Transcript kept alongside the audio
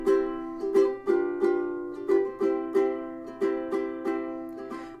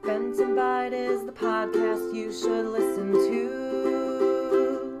podcast you should listen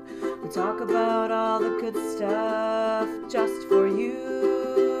to. We talk about all the good stuff just for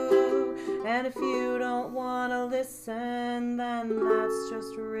you. And if you don't want to listen, then that's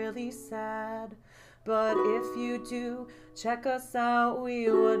just really sad. But if you do, check us out, we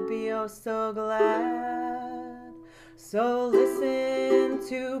would be oh so glad. So listen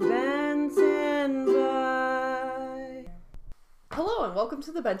to Bent and By. Hello and welcome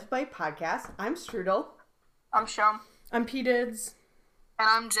to the Bent and By podcast. I'm Strudel. I'm Shum. I'm P-Dids. And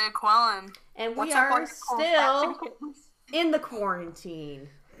I'm Jay Quellen. And we What's up, are all you cool still cats and kittens? in the quarantine.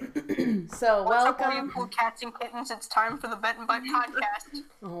 So What's up, all you welcome. cool cats and kittens? It's time for the Bet and Bite podcast.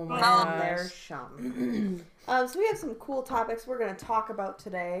 Oh my No, There's Shum. So we have some cool topics we're going to talk about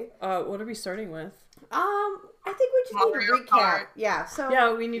today. What are we starting with? I think we just need to Mario recap. Kart. Yeah, so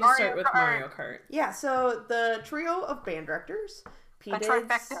Yeah, we need to Mario start with Kart. Mario Kart. yeah, so the trio of band directors, P-Dids.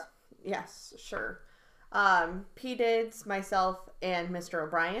 trifecta. Yes, sure. P-Dids, myself, and Mr.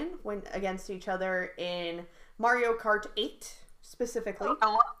 O'Brien went against each other in Mario Kart 8, specifically,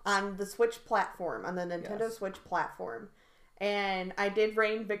 on the Switch platform, on the Nintendo Yes. Switch platform. And I did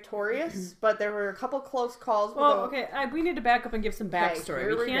reign victorious, but there were a couple close calls. Well, okay, we need to back up and give some backstory.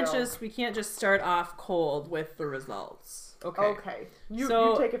 here we go. We can't just start off cold with the results. Okay. Okay. You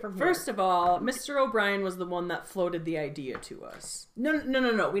So, take it from here. first of all, Mr. O'Brien was the one that floated the idea to us.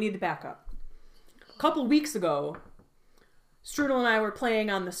 No. We need to back up. A couple weeks ago, Strudel and I were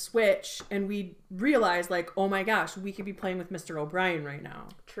playing on the Switch, and we realized, like, oh my gosh, we could be playing with Mr. O'Brien right now.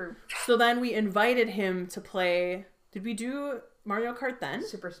 True. So then we invited him to play. Did we do Mario Kart then?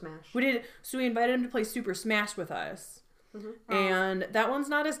 Super Smash. We did. So we invited him to play Super Smash with us. Mm-hmm. And that one's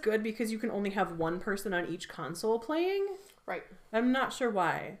not as good because you can only have one person on each console playing. Right. I'm not sure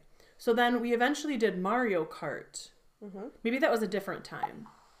why. So then we eventually did Mario Kart. Mm-hmm. Maybe that was a different time.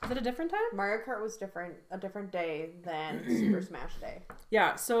 Was it a different time? Mario Kart was a different day than Super Smash Day.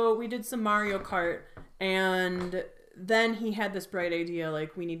 Yeah, so we did some Mario Kart, and then he had this bright idea,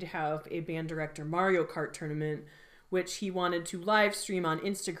 like, we need to have a band director Mario Kart tournament, which he wanted to live stream on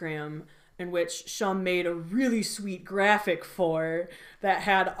Instagram, in which Shum made a really sweet graphic for that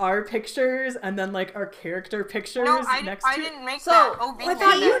had our pictures and then, like, our character pictures No, next I to didn't make So, that. OB I made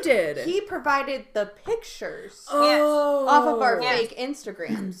thought you that. did. He provided the pictures Oh. off of our Yes. fake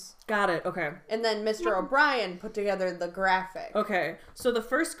Instagrams. Got it, okay. And then Mr. O'Brien put together the graphic. Okay, so the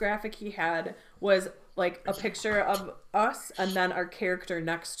first graphic he had was like a picture of us and then our character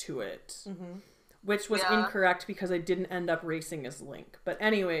next to it, which was Yeah. incorrect because I didn't end up racing as Link. But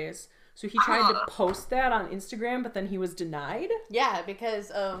anyways, so he tried to post that on Instagram, but then he was denied. Yeah, because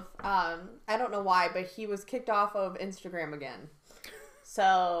of, I don't know why, but he was kicked off of Instagram again.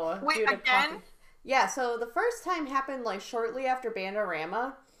 So, Wait, due to again? Yeah, so the first time happened like shortly after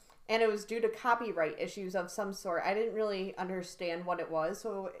Bandorama, and it was due to copyright issues of some sort. I didn't really understand what it was,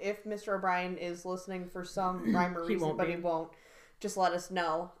 so if Mr. O'Brien is listening for some rhyme or He reason, won't but be. he won't, just let us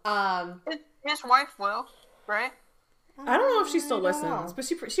know. His wife will, right? I don't know if she still I don't listens,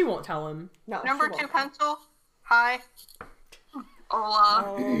 know. but she won't tell him. No, Number she 2 won't. pencil. Hi.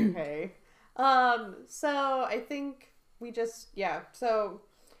 Hola. Okay. So I think we just, so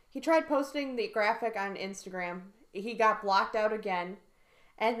he tried posting the graphic on Instagram. He got blocked out again.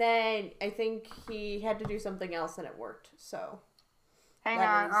 And then I think he had to do something else and it worked. So Hang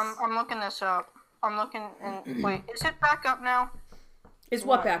that on, is- I'm looking this up. I'm looking and wait, is it back up now? Is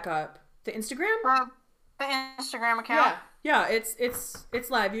what What? back up? The Instagram? The Instagram account. yeah, Yeah, it's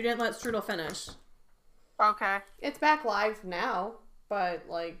live. You didn't let Strudel finish. Okay. it's back live now, but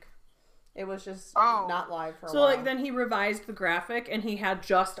like it was just Oh. not live for a So while. like then he revised the graphic and he had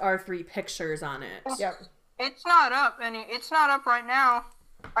just our 3 pictures on it. Yep. It's not up it's not up right now.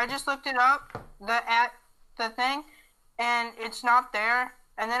 I just looked it up, the thing, and it's not there.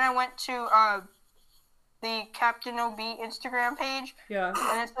 And then I went to the Captain OB Instagram page, Yeah.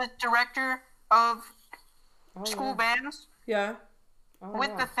 and it says director of Oh, school bands Yeah. Oh, with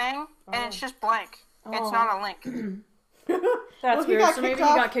yeah. the thing, and it's Oh. just blank. Oh. It's not a link. That's Well, he weird. got So maybe kicked he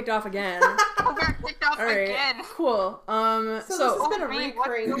off. got kicked off again. I got kicked off All right. again. Cool. So this has been a OB,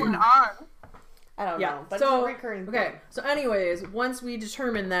 recurring. what's going on? I don't Yeah. know, but So it's a recurring okay. thing. So anyways, once we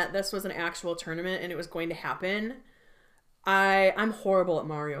determined that this was an actual tournament and it was going to happen, I'm horrible at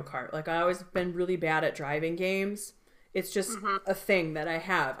Mario Kart. Like I always been really bad at driving games. It's just a thing that I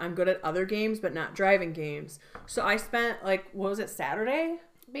have. I'm good at other games, but not driving games. So I spent like, what was it, Saturday?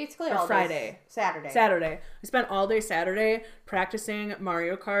 Basically, Or all Friday. Saturday. Saturday. I spent all day Saturday practicing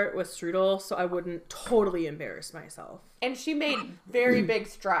Mario Kart with Strudel so I wouldn't totally embarrass myself. And she made very big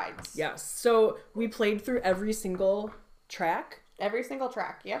strides. Yes. So we played through every single track Every single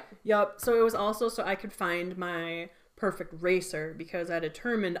track. Yep. Yep. So it was also so I could find my perfect racer because I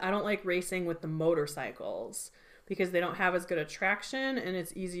determined I don't like racing with the motorcycles because they don't have as good a traction and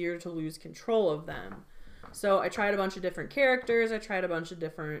it's easier to lose control of them. So I tried a bunch of different characters. I tried a bunch of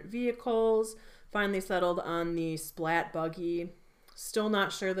different vehicles. Finally settled on the Splat Buggy. Still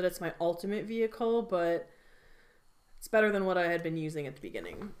not sure that it's my ultimate vehicle, but it's better than what I had been using at the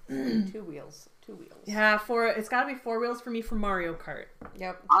beginning. 2 wheels. Yeah, it's got to be 4 wheels for me for Mario Kart.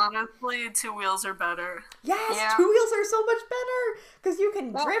 Yep. Honestly, 2 wheels are better. Yes, Yeah. 2 wheels are so much better because you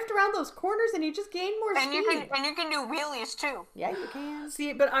can drift around those corners and you just gain more And speed. you can do wheelies too. Yeah, you can.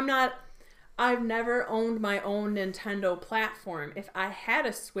 See, but I've never owned my own Nintendo platform. If I had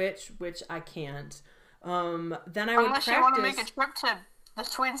a Switch, which I can't, then I would Unless practice. you want to make a trip to the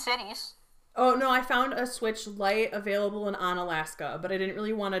Twin Cities. Oh, no, I found a Switch Lite available in Onalaska, but I didn't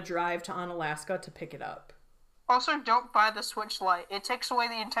really want to drive to Onalaska to pick it up. Also, don't buy the Switch Lite. It takes away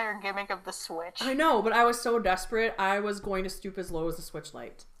the entire gimmick of the Switch. I know, but I was so desperate, I was going to stoop as low as the Switch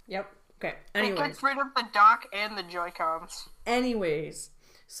Lite. Yep. Okay, It anyways. gets rid of the dock and the Joy-Cons. Anyways,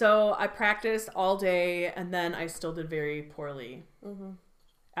 so I practiced all day, and then I still did very poorly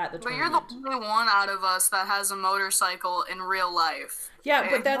at the But you're the tournament. only one out of us that has a motorcycle in real life. Yeah,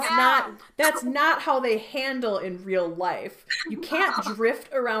 but that's not how they handle in real life. You can't drift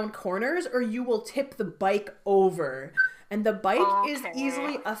around corners or you will tip the bike over. And the bike is Okay.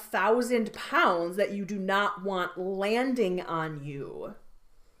 easily 1,000 pounds that you do not want landing on you.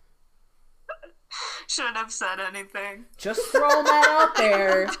 Shouldn't have said anything. Just throwing that out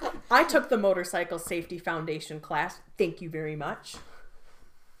there. I took the Motorcycle Safety Foundation class. Thank you very much.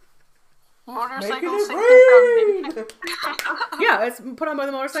 Motorcycle Making Safety it Foundation. Yeah, it's put on by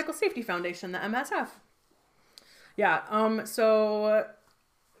the Motorcycle Safety Foundation, the MSF. Yeah,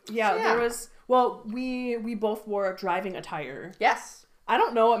 there was, we both wore driving attire. Yes. I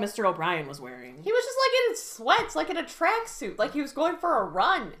don't know what Mr. O'Brien was wearing. He was just like in sweats, like in a tracksuit, like he was going for a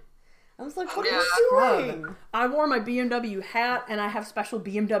run. I was like, what are you doing? I wore my BMW hat, and I have special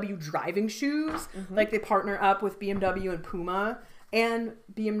BMW driving shoes. Like, they partner up with BMW and Puma, and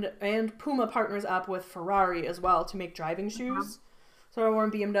Puma partners up with Ferrari as well to make driving shoes. So I wore a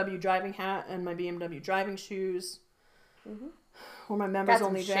BMW driving hat and my BMW driving shoes. Wore my members Got some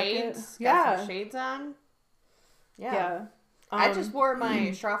only jacket. shades. Yeah. Got some shades on. Yeah. I just wore my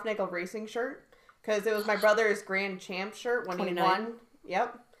Strafnagel racing shirt because it was my brother's Grand Champ shirt when 29. he won.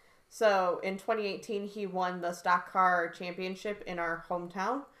 Yep. So in 2018, he won the stock car championship in our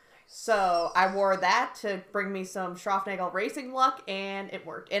hometown. So I wore that to bring me some Strafnagel racing luck, and it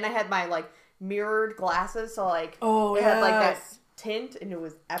worked. And I had my like mirrored glasses, so like it had like that tint, and it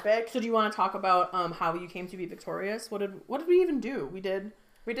was epic. So do you want to talk about how you came to be victorious? What did we even do? We did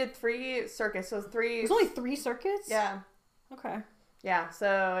 3 circuits. So 3. There's only 3 circuits? Yeah. Okay. Yeah.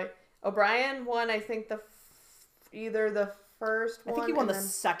 So O'Brien won. I think either the first one. I think he won the and then-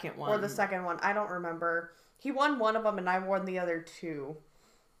 second one. or the second one. I don't remember. He won one of them, and I won the other 2.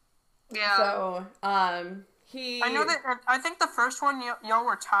 Yeah. So I know that. I think the first one y'all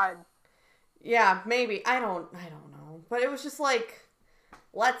were tied. Yeah, maybe. I don't know. But it was just like,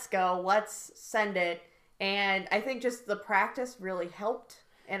 let's go, let's send it. And I think just the practice really helped.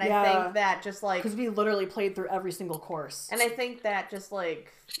 And I think that just like, because we literally played through every single course. and I think that just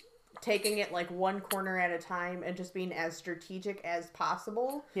like taking it like one corner at a time and just being as strategic as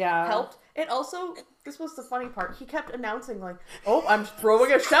possible helped. It also, this was the funny part, he kept announcing like, oh, I'm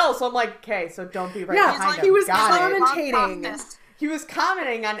throwing a shell. So I'm like, okay, so don't be right behind him. he was Got it. commentating. He was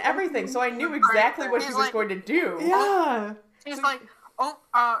commenting on everything, so I knew exactly what he was going to do. Yeah. He's like,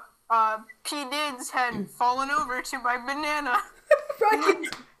 P. Dids had fallen over to my banana. Right.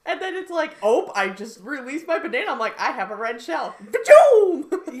 And then it's like, oh, I just released my banana. I'm like, I have a red shell. Ba-choom!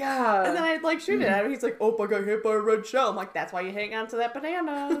 Yeah. And then I'd like shoot it at him. He's like, oh, I got hit by a red shell. I'm like, that's why you hang on to that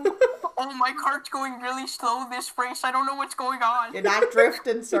banana. Oh, my cart's going really slow this race. I don't know what's going on. You're not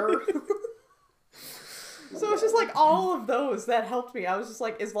drifting, sir. So it's just like all of those that helped me. I was just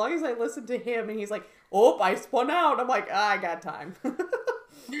like, as long as I listened to him and he's like, oh, I spun out. I'm like, I got time.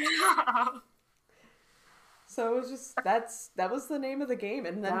 So it was just, that was the name of the game.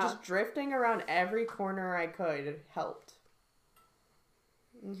 And then just drifting around every corner I could helped.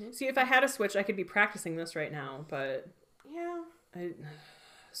 See, if I had a Switch, I could be practicing this right now, but Yeah.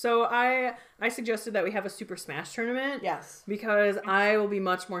 So I suggested that we have a Super Smash tournament. Yes. Because I will be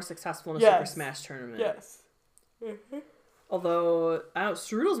much more successful in a Super Smash tournament. Yes. Although,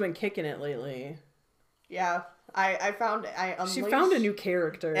 Strudel's been kicking it lately. Yeah. I found, I unleashed. She found a new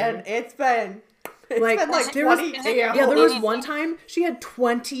character. And it's been like there 20 was, Yeah, there was one time she had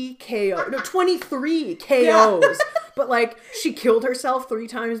 20 KO. No, 23 KOs. But, like, she killed herself 3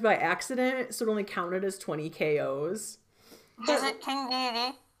 times by accident, so it only counted as 20 KOs. Is it King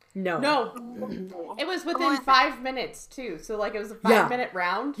Dedede? No. No. It was within 5 minutes, too. So, like, it was a 5-minute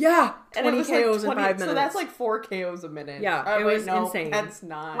round. Yeah. 20 And it was KOs like in 5 minutes. So that's like 4 KOs a minute. Yeah, Oh, it wait, was no, insane. That's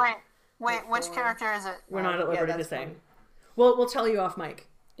not. Wait, which character is it? We're not at Yeah, liberty to that's say. fine. We'll tell you off mic.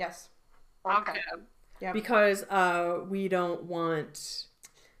 Yes. Okay. Yeah. Because we don't want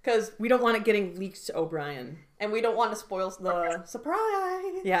it getting leaked to O'Brien. And we don't want to spoil the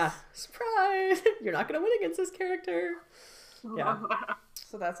surprise. Yeah. Surprise! You're not gonna win against this character. Yeah.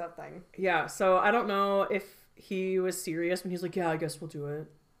 So that's that thing. Yeah, so I don't know if he was serious when he's like, yeah, I guess we'll do it.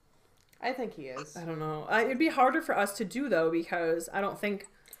 I think he is. I don't know. It'd be harder for us to do, though, because I don't think...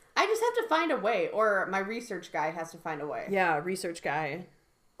 I just have to find a way, or my research guy has to find a way. Yeah, research guy.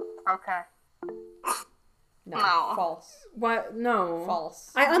 Okay. No. No. False. What? No.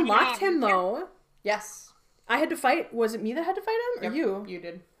 False. I unlocked him, though. Yes. I had to fight... Was it me that had to fight him? Or Yep, you? You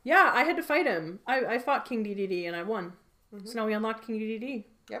did. Yeah, I had to fight him. I fought King Dedede, and I won. So now we unlocked King Dedede.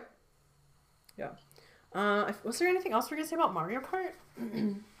 Yep. Yeah. Was there anything else we're going to say about Mario Kart?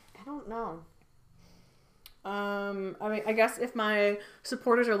 I don't know. I mean, I guess if my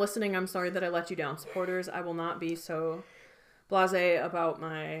supporters are listening, I'm sorry that I let you down. Supporters, I will not be so blasé about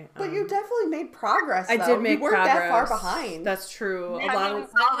my... But you definitely made progress, though. I did make You weren't progress. that far behind. That's true. I A lot mean,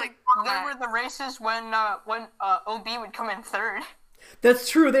 of... there were the races when OB would come in third. That's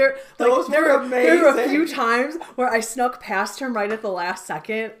true. There Those were there were a amazing. few times where I snuck past him right at the last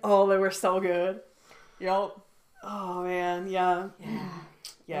second. Oh, they were so good. Yup. Oh man, yeah.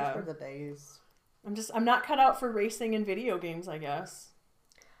 Those were the days. I'm not cut out for racing in video games, I guess.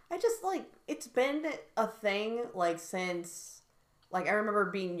 I just, like, it's been a thing, like, since, like, I remember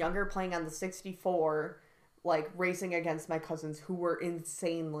being younger playing on the 64, like, racing against my cousins who were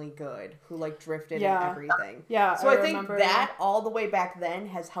insanely good, who, like, drifted and everything. Yeah, So I think remember... that all the way back then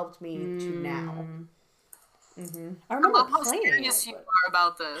has helped me to now. I I remember love how playing serious it, you but... are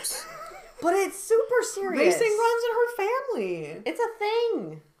about this. But it's super serious. Racing runs in her family. It's a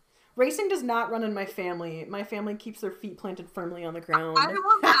thing. Racing does not run in my family. My family keeps their feet planted firmly on the ground. I was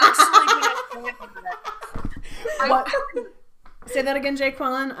actually gonna say What? Say that again, Jay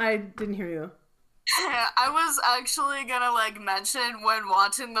Quellen. I didn't hear you. I was actually gonna like mention when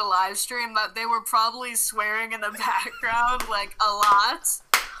watching the live stream that they were probably swearing in the background like a lot.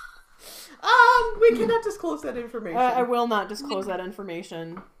 We cannot disclose that information. I will not disclose that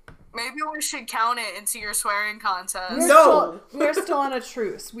information. Maybe we should count it into your swearing contest. We are still on a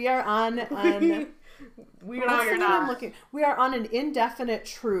truce. We are on an... We No, know you're you're not. not. We are on an indefinite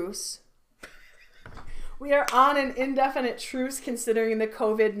truce. We are on an indefinite truce considering the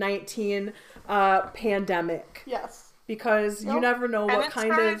COVID-19 pandemic. Yes. Because you never know And what it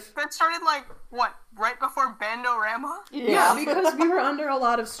kind started, of... That started like, what, right before Bandorama? Yeah, because we were under a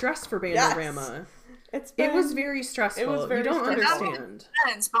lot of stress for Bandorama. It's It was been- very stressful. It was very you don't stressful. understand.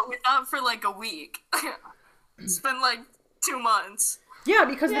 But we thought for like a week. It's been like 2 months. Yeah,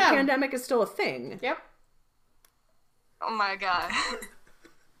 because Yeah. the pandemic is still a thing. Yep. Oh my god.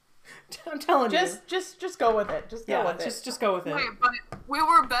 I'm telling you. Just go with it. Just go with it. just go with it. Wait, but we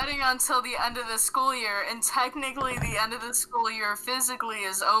were betting until the end of the school year, and technically the end of the school year physically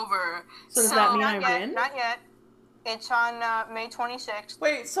is over. So does that mean Not I yet, win? not yet. It's on May 26th.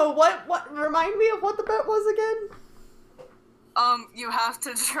 Wait, so what remind me of what the bet was again? You have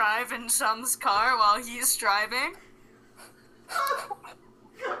to drive in Shum's car while he's driving?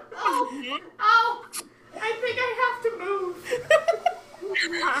 Ow! I think I have to move.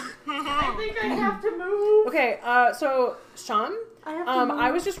 I think I have to move. Okay, so Sean, I have to move.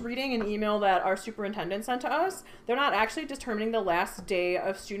 I was just reading an email that our superintendent sent to us. They're not actually determining the last day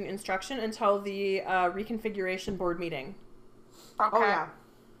of student instruction until the reconfiguration board meeting. Okay. Oh yeah.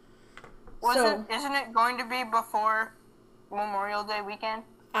 Isn't it going to be before Memorial Day weekend?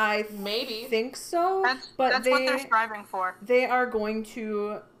 I Maybe. think so, That's but what they're striving for. they are going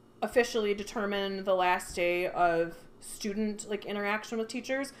to officially determine the last day of student interaction with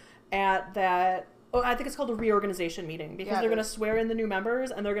teachers at that. Oh, I think it's called a reorganization meeting because Yeah, they're it going to is. swear in the new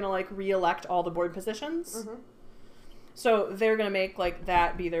members and they're going to re-elect all the board positions. Mm-hmm. So they're going to make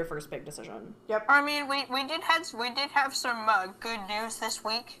that be their first big decision. Yep. I mean, we did have some good news this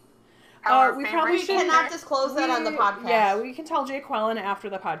week. Our We favorite probably We should- teacher- cannot disclose that on the podcast. Yeah, we can tell Jay Quellen after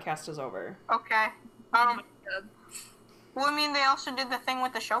the podcast is over. Okay. Well, I mean, they also did the thing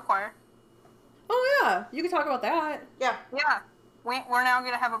with the show choir. Oh yeah, you can talk about that. Yeah. Yeah. We're now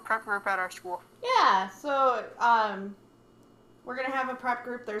gonna have a prep group at our school. Yeah. So we're gonna have a prep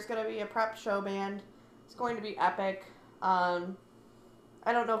group. There's gonna be a prep show band. It's going to be epic. I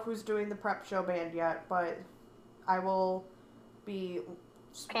don't know who's doing the prep show band yet, but I will be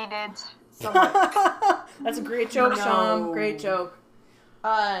He did. somewhat. That's a great joke, No. Sean. Great joke.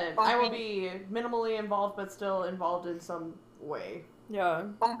 I will be minimally involved, but still involved in some way. Yeah.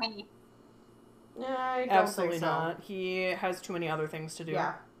 Obi. Yeah, I don't Absolutely think so. not. He has too many other things to do.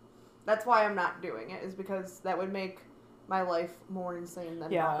 Yeah, that's why I'm not doing it. Is because that would make my life more insane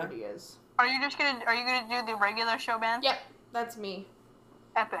than it Yeah. already is. Are you gonna do the regular show band? Yep, that's me.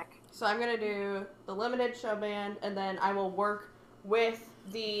 Epic. So I'm gonna do the limited show band, and then I will work with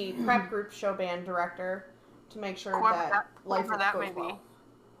the prep group show band director to make sure that life whoever that goes may be. well.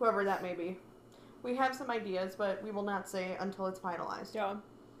 Whoever that may be. We have some ideas, but we will not say until it's finalized. Yeah.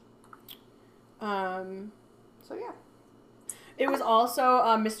 So yeah. It was also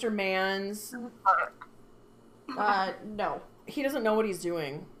Mr. Mann's. No. He doesn't know what he's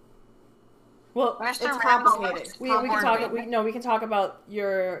doing. Well, Mr. It's Rambo complicated. is we can talk. complicated. We can talk about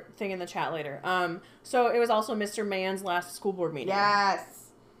your thing in the chat later. So it was also Mr. Mann's last school board meeting.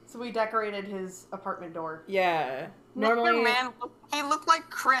 Yes. So we decorated his apartment door. Yeah. Normally, Mr. Man, he looked like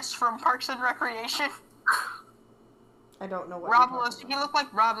Chris from Parks and Recreation. I don't know what. Rob you're Lowe's. talking He about. looked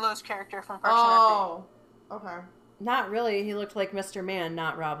like Rob Lowe's character from Parks and Oh. Okay. not really. He looked like Mr. Mann,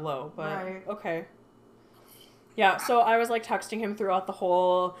 not Rob Lowe. But Right. okay. Yeah. So I was like texting him throughout the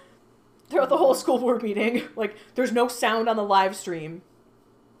whole school board meeting. Like, there's no sound on the live stream.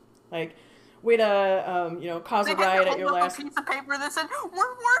 Like, way to cause a They had riot to at your hold up last. a piece of paper that said, "We're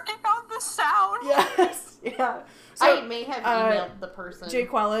working on the sound." Yes. Yeah. I may have uh, emailed the person.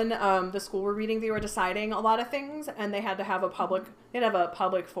 Jake Quellen, the school board meeting, they were deciding a lot of things, and they had to have a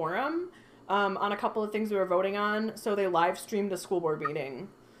public forum on a couple of things we were voting on. So they live streamed the school board meeting.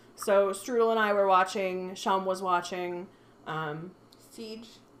 So Strudel and I were watching. Shum was watching. Siege.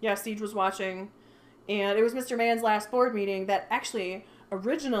 Yeah, Siege was watching, and it was Mr. Mann's last board meeting that actually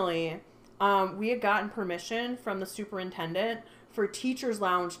originally we had gotten permission from the superintendent for Teachers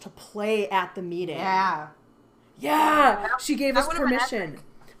Lounge to play at the meeting. Yeah. Yeah, she gave that us would've been permission.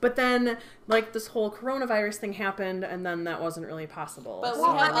 But then, like, this whole coronavirus thing happened, and then that wasn't really possible. But so-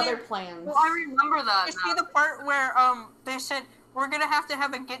 we have I mean- other plans. Well, I remember that. You see the part where they said we're gonna have to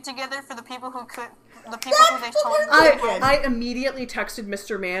have a get together for the people who could, the people who they told. I immediately texted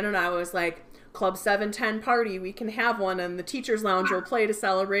Mr. Mann, and I was like, Club 710 party, we can have one, and the Teachers Lounge will play to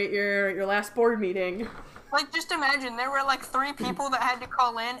celebrate your last board meeting. Like, just imagine, there were like 3 people that had to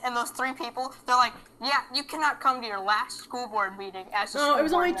call in, and those 3 people, they're like, yeah, you cannot come to your last school board meeting as a No, school it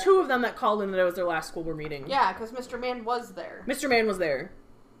was board only member. 2 of them that called in that it was their last school board meeting. Yeah, because Mr. Man was there. Mr. Mann was there.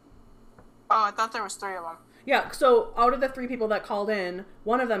 Oh, I thought there was 3 of them. Yeah, so out of the 3 people that called in,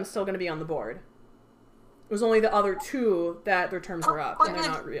 one of them is still going to be on the board. It was only the other 2 that their terms were up, and they're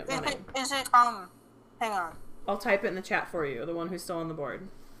not running. Is it, hang on. I'll type it in the chat for you, the one who's still on the board.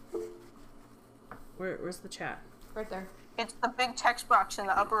 Where's the chat? Right there. It's the big text box in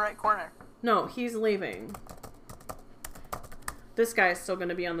the upper right corner. No, he's leaving. This guy's still going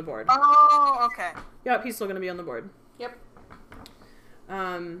to be on the board. Oh, okay. Yep, he's still going to be on the board. Yep.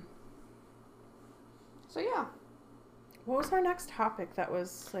 So yeah. What was our next topic that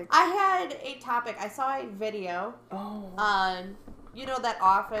was like... I had a topic. I saw a video. Oh. You know that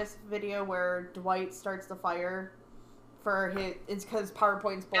Office video where Dwight starts the fire for his... It's because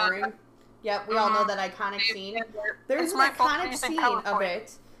PowerPoint's boring. Yep, we all know that iconic scene. There's It's an my fault iconic you said scene of PowerPoint.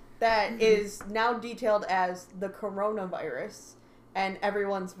 it that is now detailed as the coronavirus and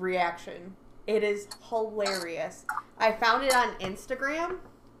everyone's reaction. It is hilarious. I found it on Instagram.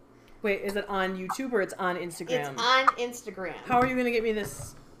 Wait, is it on YouTube or it's on Instagram? It's on Instagram. How are you going to get me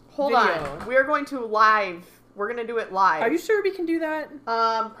this Hold video? on. We're going to live. We're going to do it live. Are you sure we can do that?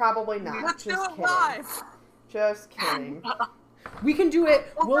 Probably not. Let's Just do it kidding. live. Just kidding. We can do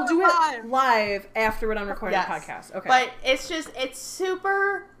it. We'll do it live. live after we're done recording Yes. the podcast. Okay. But it's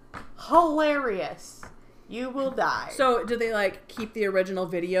super hilarious. You will die. So, did they like keep the original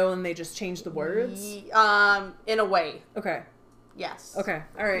video and they just change the words? In a way, Okay. yes. Okay.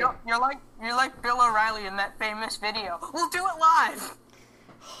 All right. You're like Bill O'Reilly in that famous video. We'll do it live.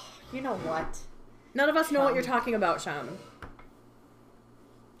 You know what? None of us know what you're talking about, Sham.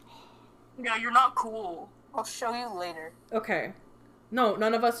 Yeah, you're not cool. I'll show you later. Okay. No,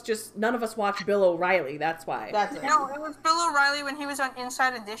 none of us watch Bill O'Reilly. That's why. That's it. No, it was Bill O'Reilly when he was on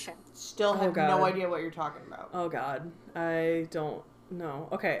Inside Edition. Still have God. no idea what you're talking about. Oh God, I don't know.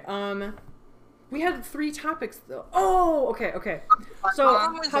 Okay. We had 3 topics though. Oh, okay. So How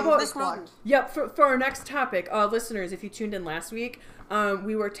long was how about this movie? Yep, for our next topic, listeners, if you tuned in last week,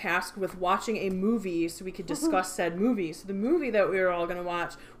 we were tasked with watching a movie so we could discuss said movie. So the movie that we were all going to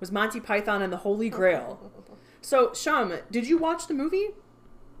watch was Monty Python and the Holy Grail. So, Sham, did you watch the movie?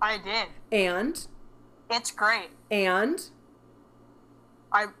 I did. And? It's great. And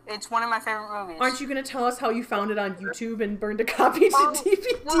It's one of my favorite movies. aren't you going to tell us how you found it on YouTube and burned a copy to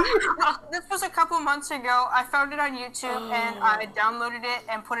DVD? Well, this was a couple months ago. I found it on YouTube and I downloaded it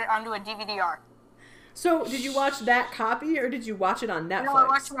and put it onto a DVD-R. So, did you watch that copy or did you watch it on Netflix? No, I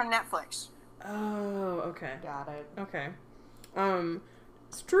watched it on Netflix. Oh, okay. Got it. Okay.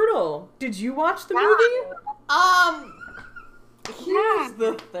 Strudel, did you watch the movie? Here's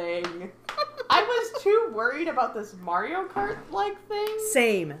the thing. I was too worried about this Mario Kart-like thing.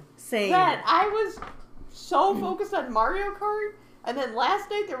 Same. That I was so focused on Mario Kart, and then last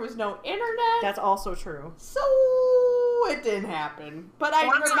night there was no internet. That's also true. So it didn't happen. But I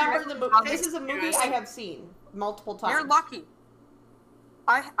What's remember the the movie. This is a movie I have seen multiple times. You're lucky.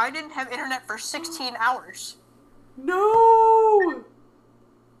 I didn't have internet for 16 hours. No!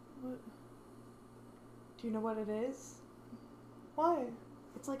 What? Do you know what it is? Why?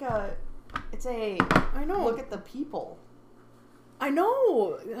 It's like a... It's a... I know. Look at the people. I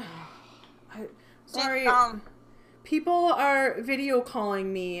know. Sorry. People are video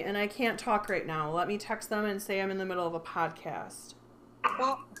calling me and I can't talk right now. Let me text them and say I'm in the middle of a podcast.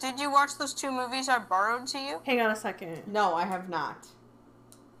 Well, did you watch those 2 movies I borrowed to you? Hang on a second. No, I have not.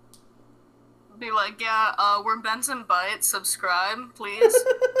 Be like, yeah, we're Benson Bite. Subscribe, please.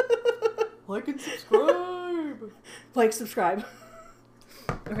 Like and subscribe. Like, subscribe.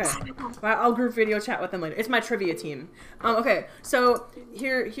 Okay. I'll group video chat with them later. It's my trivia team. Okay, so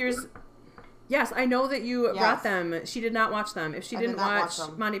here's... Yes, I know that you brought them. She did not watch them. If she didn't watch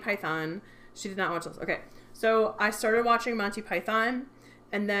Monty Python, she did not watch those. Okay, so I started watching Monty Python,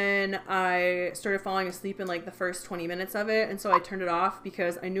 and then I started falling asleep in like the first 20 minutes of it, and so I turned it off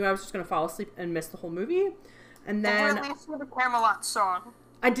because I knew I was just going to fall asleep and miss the whole movie. And then... Or at least with the Camelot song.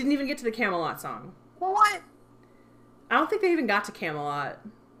 I didn't even get to the Camelot song. What? I don't think they even got to Camelot.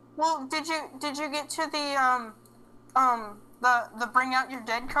 Well, did you get to the Bring Out Your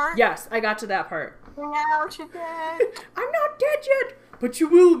Dead card? Yes, I got to that part. Bring out your dead. I'm not dead yet, but you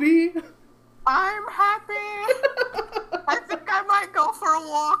will be. I'm happy. I think I might go for a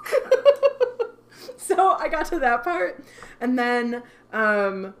walk. So I got to that part, and then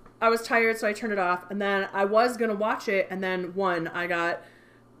I was tired, so I turned it off, and then I was going to watch it, and then 1, I got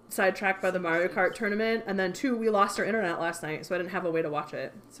sidetracked by the Mario Kart tournament, and then 2, we lost our internet last night, so I didn't have a way to watch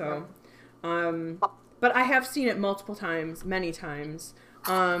it. So, but I have seen it multiple times, many times.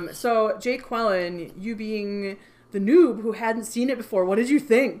 So Jake Quellen, you being the noob who hadn't seen it before, what did you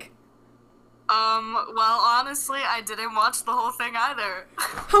think? Well, honestly, I didn't watch the whole thing either.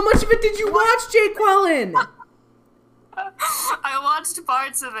 How much of it did you watch, Jake Quellen? I watched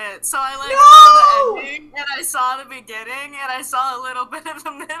parts of it, so I saw the ending, and I saw the beginning, and I saw a little bit of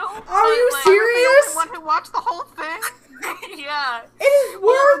the middle. Are you serious? Want to watch the whole thing? Yeah. It is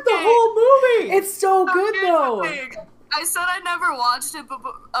worth the whole movie. It's so good Here's the though. thing. I said I never watched it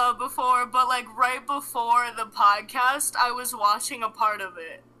before, but like right before the podcast, I was watching a part of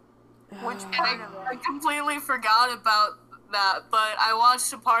it. Which And part of it? I completely forgot about that, but I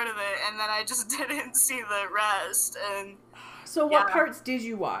watched a part of it, and then I just didn't see the rest. And So what Yeah. parts did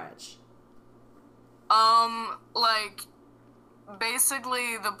you watch? like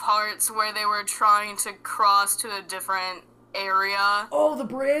basically the parts where they were trying to cross to a different area. Oh, the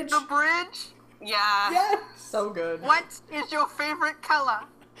bridge? The bridge? Yeah. Yes. So good. What is your favorite color?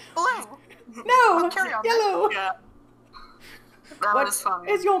 Blue. No, carry on. yellow. Yeah. That What was fun.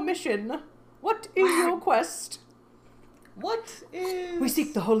 is your mission? What is your quest? What is... We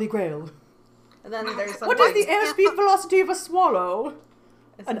seek the Holy Grail. And then there's something... What is the airspeed velocity of a swallow?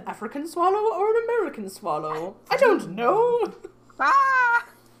 An African swallow or an American swallow? I don't know. Ah!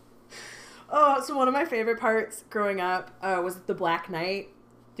 Oh, so one of my favorite parts growing up was the Black Knight.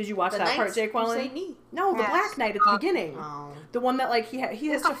 Did you watch that part, Jake Wallen? Say knee. No, the Yes. Black Knight at the beginning. Oh. The one that like he has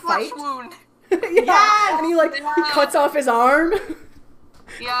It's to a flesh fight. wound. Yeah, and he cuts off his arm.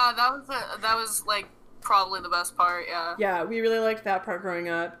 Yeah, that was like probably the best part. Yeah. Yeah, we really liked that part growing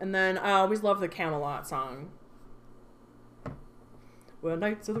up, and then I always loved the Camelot song. We're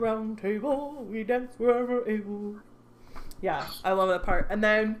knights of the round table, we dance wherever able. Yeah, I love that part. And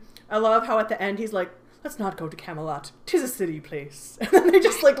then I love how at the end he's like, let's not go to Camelot, 'tis a city place. And then they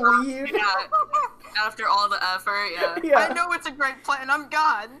just like leave. Yeah. After all the effort, yeah. Yeah. I know it's a great plan. I'm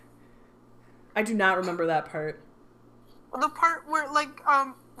God. I do not remember that part. The part where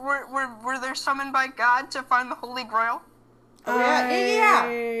where they're summoned by God to find the Holy Grail. Oh, yeah.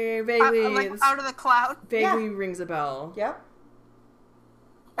 Vaguely, Like out of the cloud. vaguely rings a bell. Yep.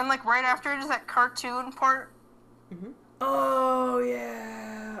 And like right after it is that cartoon part. Oh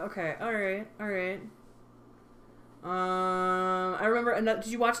yeah. Okay. All right. I remember. Did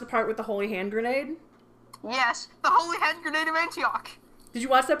you watch the part with the holy hand grenade? Yes, the Holy Hand Grenade of Antioch. Did you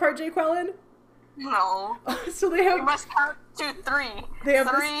watch that part, Jay Quellen? No. So they You have must count to 3. They have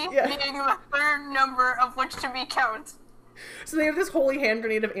three this- yeah. being the third number of which to be counted. So they have this holy hand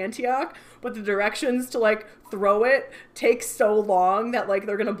grenade of Antioch, but the directions to like throw it take so long that like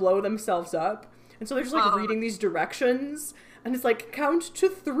they're gonna blow themselves up. And so they're just like reading these directions, and it's like count to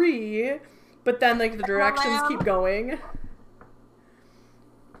 3, but then like the directions keep going.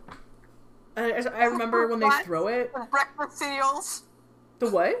 And I remember when they throw it. The breakfast cereals, The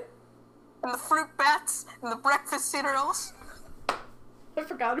what? and the fruit bats, and the breakfast cereals. I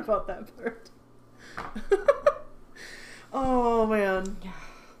forgot about that part. Oh man.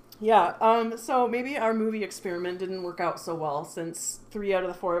 Yeah, so maybe our movie experiment didn't work out so well since 3 out of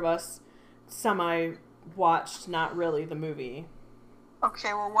the 4 of us semi-watched not really the movie.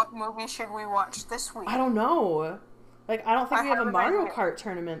 Okay, well, what movie should we watch this week? I don't know. Like, I don't think I we have a have an Mario idea. Kart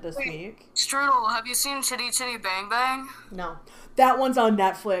tournament this Wait. week. Strudel, have you seen Chitty Chitty Bang Bang? No. That one's on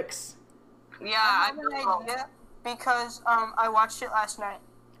Netflix. Yeah, I I have an know. idea because I watched it last night.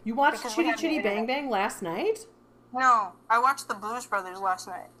 You watched Because we Chitty have the Chitty Bang internet. Bang last night? No, I watched the Blues Brothers last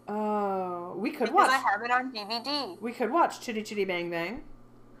night Oh, we could because watch. I have it on DVD. We could watch Chitty Chitty Bang Bang.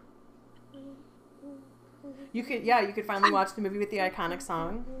 You could finally watch the movie with the iconic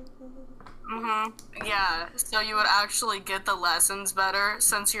song. Yeah, so you would actually get the lessons better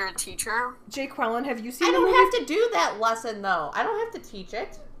since you're a teacher. Jay Quellen, have you seen I the don't movie? have to do that lesson though. I don't have to teach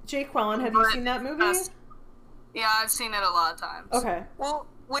it. Jay Quellen, have you But seen that movie? that's- Yeah, I've seen it a lot of times. Okay. Well,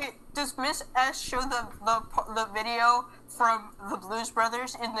 wait, does Miss S show the video from the Blues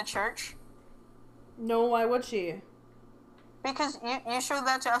Brothers in the church? No, why would she? Because you showed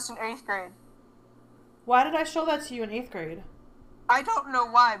that to us in 8th grade. Why did I show that to you in 8th grade? I don't know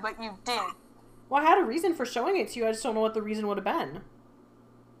why, but you did. Well, I had a reason for showing it to you. I just don't know what the reason would have been.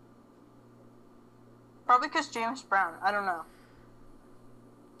 Probably because James Brown. I don't know.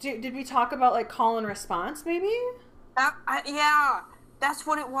 Did we talk about, like, call and response, maybe? Yeah, that's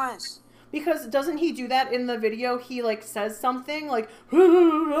what it was. Because doesn't he do that in the video? He, like, says something, like,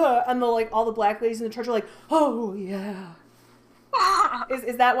 and all the black ladies in the church are like, oh, yeah.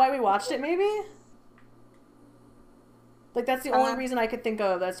 Is that why we watched it, maybe? Like, that's the only reason I could think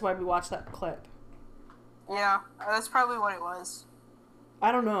of. That's why we watched that clip. Yeah, that's probably what it was.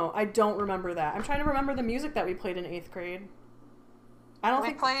 I don't know. I don't remember that. I'm trying to remember the music that we played in 8th grade. I don't We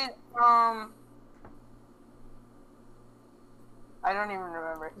think... played, I don't even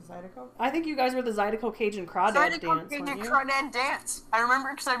remember. Zydeco? I think you guys were the Zydeco Cajun Crawdad dance, weren't you? Crawdad dance. I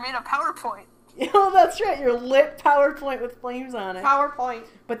remember because I made a PowerPoint. Oh, that's right. Your lit PowerPoint with flames on it. PowerPoint.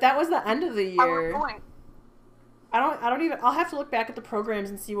 But that was the end of the year. PowerPoint. I don't even... I'll have to look back at the programs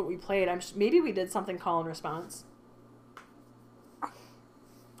and see what we played. Maybe we did something call and response.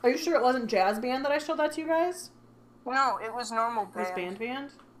 Are you sure it wasn't jazz band that I showed that to you guys? No, it was normal It was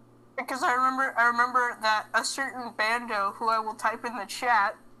band? Because I remember that a certain bando who I will type in the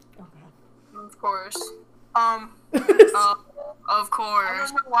chat. Oh, Of course. God. Of I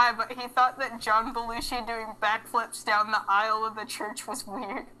course. don't know why, but he thought that John Belushi doing backflips down the aisle of the church was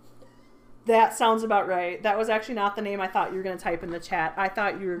weird. That sounds about right. That was actually not the name I thought you were going to type in the chat. I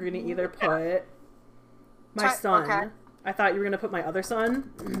thought you were going to either put my son. Okay. I thought you were going to put my other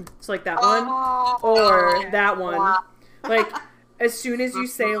son. It's like that one. Oh, Or okay. that one. Wow. Like, as soon as you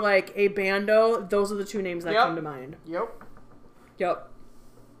say, like, a bando, those are the 2 names that Yep. come to mind. Yep. Yep.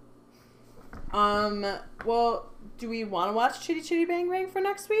 Well, do we want to watch Chitty Chitty Bang Bang for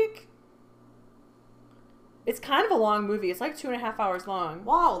next week? It's kind of a long movie. It's like 2.5 hours long.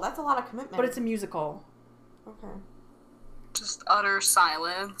 Wow, that's a lot of commitment. But it's a musical. Okay. Just utter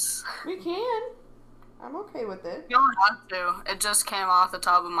silence. We can. I'm okay with it. You don't have to. It just came off the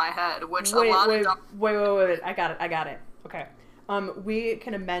top of my head, which Wait. a lot of I got it. Okay. We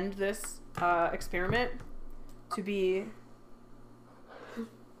can amend this experiment to be...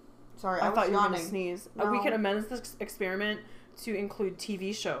 Sorry, I I thought you were going to yawning. sneeze. No. We can amend this experiment to include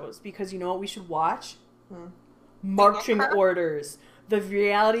TV shows, because you know what we should watch? Marching Sing it, huh? Orders. The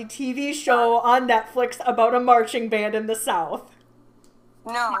reality TV show on Netflix about a marching band in the South.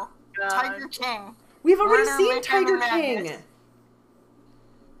 No, God. Tiger King. We've already Murder, seen Mayhem, Tiger and King. Madness.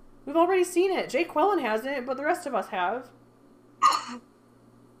 We've already seen it. Jake Quellen hasn't, but the rest of us have.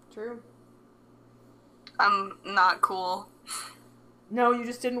 True. I'm not cool. No, you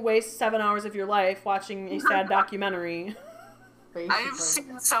just didn't waste 7 hours of your life watching a sad documentary. Basically. I've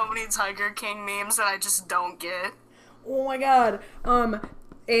seen so many Tiger King memes that I just don't get. Oh my god.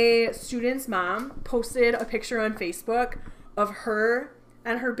 A student's mom posted a picture on Facebook of her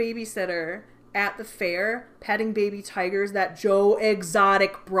and her babysitter at the fair petting baby tigers that Joe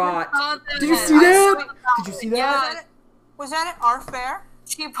Exotic brought. Did you see that? Did you see Was that? that, was that at our fair?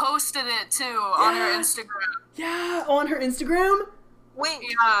 She posted it too on her Yeah. Instagram. Yeah, on her Instagram. Wait,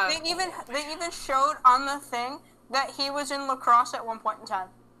 Yeah. they even showed on the thing that he was in lacrosse at one point in time.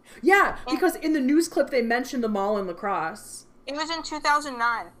 Yeah, because in the news clip they mentioned the mall in lacrosse. It was in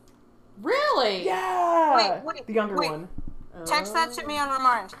 2009. Really? Yeah. Wait, the younger wait. one. Text that to me on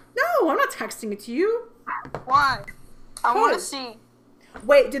Remind. No, I'm not texting it to you. Why? I want to Cause- see.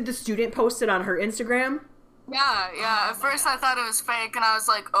 Wait, did the student post it on her Instagram? Yeah. At first I thought it was fake, and I was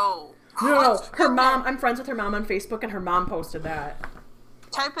like, oh. No. Her mom. I'm friends with her mom on Facebook, and her mom posted that.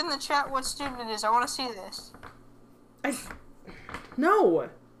 Type in the chat what student it is. I want to see this. No.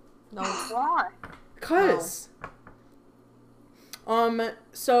 No. Why? Cause.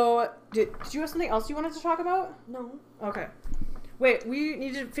 So did you have something else you wanted to talk about? No. Okay. Wait, we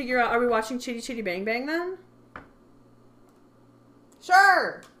need to figure out. Are we watching Chitty Chitty Bang Bang then?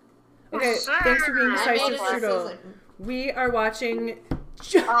 Sure. Okay. Sure. Thanks for being I made decisive, it this Trudeau. season. We are watching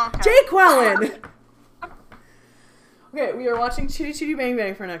Okay. Jake Quellen. Okay, we are watching Chitty Chitty Bang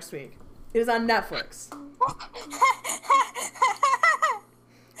Bang for next week. It is on Netflix.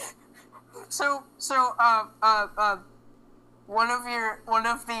 So, one of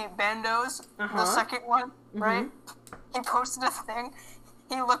the bandos, the Uh-huh. second one, right? He posted a thing.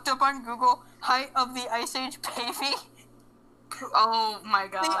 He looked up on Google height of the Ice Age baby. Oh my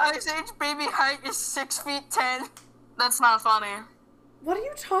The god. Ice Age baby height is 6'10". That's not funny. What are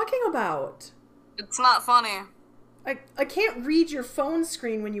you talking about? It's not funny. I can't read your phone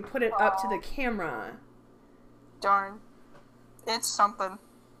screen when you put it up to the camera. Darn, it's something.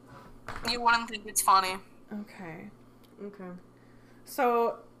 You wouldn't think it's funny. Okay. Okay.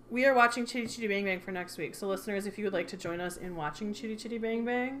 So we are watching Chitty Chitty Bang Bang for next week. So listeners, if you would like to join us in watching Chitty Chitty Bang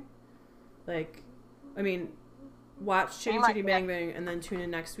Bang, watch Chitty might Chitty be- Bang Bang and then tune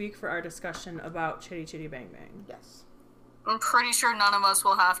in next week for our discussion about Chitty Chitty Bang Bang. Yes. I'm pretty sure none of us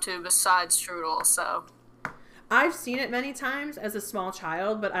will have to besides Strudel, so. I've seen it many times as a small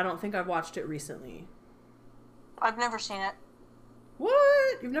child, but I don't think I've watched it recently. I've never seen it.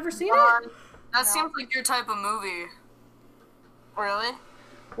 What? You've never seen it? That seems like your type of movie. Really?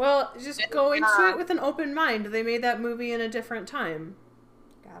 Well, just go into Yeah. it with an open mind. They made that movie in a different time.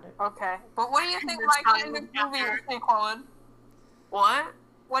 Got it. Okay. But what do you think It's my kind kind of of movie is, weird. hey, Colin? What?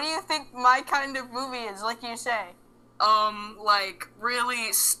 What do you think my kind of movie is, like you say? Like,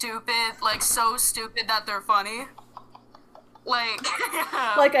 really stupid, like, so stupid that they're funny. Like,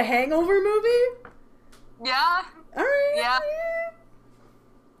 Like a Hangover movie? yeah, Alright. Yeah.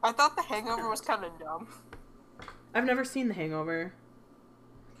 I thought The Hangover was kind of dumb. I've never seen The Hangover.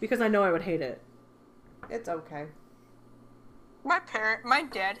 Because I know I would hate it. It's okay. My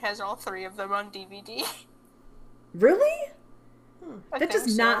dad has all three of them on DVD. Really? I That think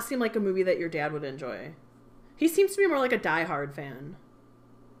does so. not seem like a movie that your dad would enjoy. He seems to be more like a Die Hard fan.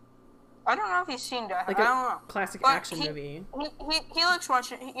 I don't know if he's seen Die Hard. Like I a don't know. classic But action movie. He likes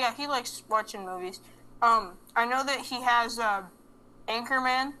watching. Yeah, he likes watching movies. I know that he has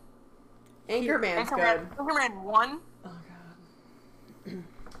Anchorman. Anchorman's good. Anchorman 1. Oh god.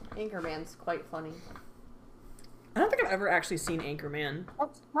 Anchorman's quite funny. I don't think I've ever actually seen Anchorman. That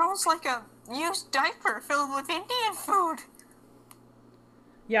smells like a used diaper filled with Indian food.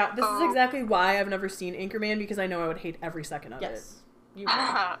 Yeah, this is Oh. exactly why I've never seen Anchorman, because I know I would hate every second of Yes. You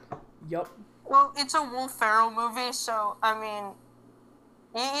it. Yup. Well, it's a Will Ferrell movie, so I mean,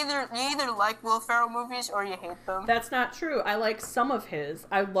 you either like Will Ferrell movies or you hate them. That's not true. I like some of his.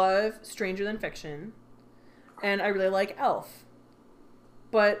 I love Stranger Than Fiction. And I really like Elf.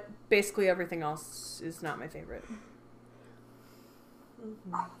 But basically everything else is not my favorite.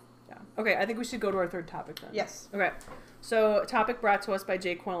 Yeah. Okay, I think we should go to our third topic then. Yes. Okay. So, topic brought to us by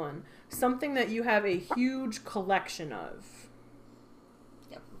Jay Quillen. Something that you have a huge collection of.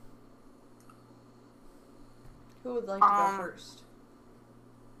 Yep. Who would like to go first?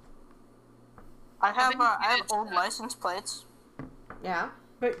 I have think I have it's- old license plates. Yeah.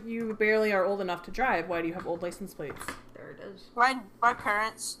 But you barely are old enough to drive. Why do you have old license plates? There it is. My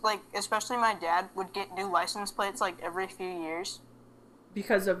parents, like especially my dad, would get new license plates like every few years.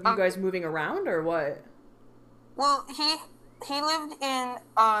 Because of you guys moving around, or what? Well, he lived in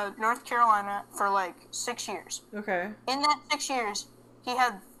North Carolina for like 6 years. Okay. In that 6 years, he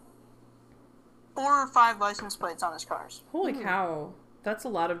had 4 or 5 license plates on his cars. Holy cow. That's a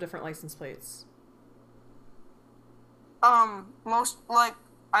lot of different license plates. Most like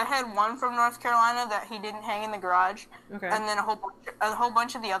I had one from North Carolina that he didn't hang in the garage, Okay. and then a whole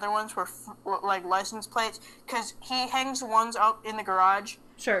bunch of the other ones were like license plates because he hangs ones up in the garage.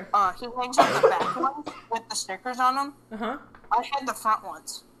 Sure. He hangs up the back ones with the stickers on them. Uh-huh. I had the front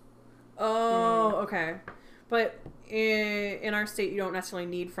ones. Oh, okay. But in our state, you don't necessarily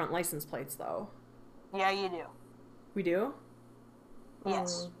need front license plates, though. Yeah, you do. We do?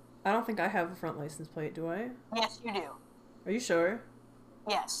 Yes. I don't think I have a front license plate, do I? Yes, you do. Are you sure?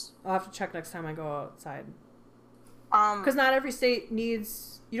 Yes. I'll have to check next time I go outside. Um, Because not every state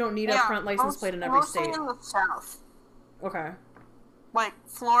needs... You don't need a front license plate in every mostly state. in the South. Okay. Like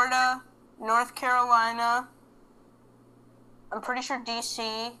Florida, North Carolina, I'm pretty sure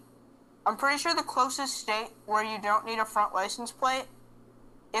DC. I'm pretty sure the closest state where you don't need a front license plate,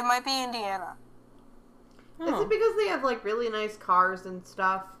 it might be Indiana. Is Oh. it because they have like really nice cars and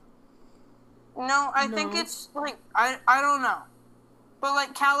stuff? No, I think No. it's like I don't know. But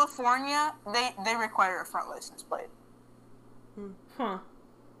like California, they require a front license plate. Huh.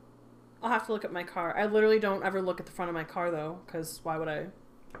 I'll have to look at my car. I literally don't ever look at the front of my car, though, because why would I?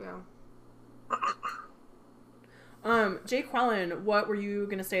 Yeah. Jay Quellen, what were you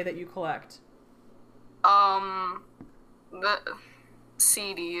gonna say that you collect? The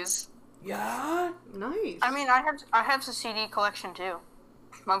CDs. Yeah? Nice. I mean, I have the CD collection too.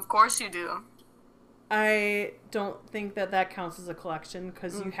 Of course you do. I don't think that counts as a collection,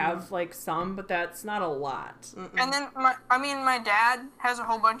 because you have, like, some, but that's not a lot. And then my dad has a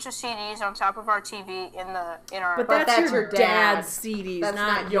whole bunch of CDs on top of our TV in our. But But that's, that's your your dad's dad's. CDs, That's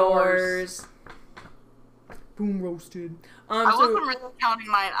not not yours. Boom roasted. I wasn't really counting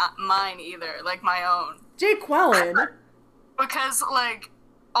mine either, like my own. Jay Quellen. Because, like,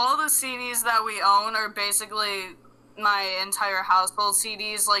 all the CDs that we own are basically my entire household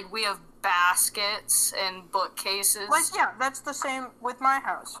CDs. Like, we have baskets and bookcases. Like, yeah, that's the same with my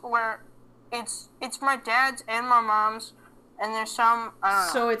house, where it's my dad's and my mom's, and there's some, I don't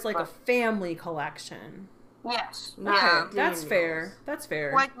know. So it's like a but- family collection. Yes. Not Yeah, Okay, that's Daniel's. fair. That's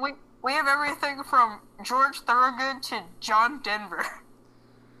fair. Like, we have everything from George Thorogood to John Denver.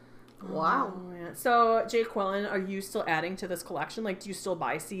 Wow. Oh, yeah. So, Jay Quellen, are you still adding to this collection? Like, do you still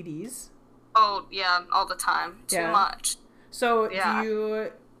buy CDs? Oh, yeah, all the time. Too Yeah. much. So, Yeah.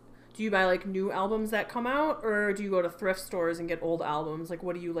 do you buy, like, new albums that come out, or do you go to thrift stores and get old albums? Like,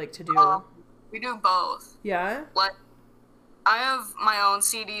 what do you like to do? We do both. Yeah? Like, I have my own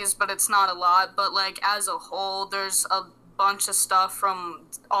CDs, but it's not a lot. But, like, as a whole, there's a bunch of stuff from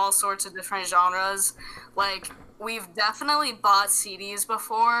all sorts of different genres. Like, we've definitely bought CDs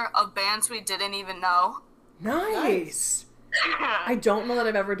before of bands we didn't even know. Nice! I don't know that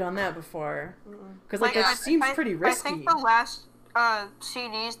I've ever done that before. Because, like, that seems pretty risky. I think the last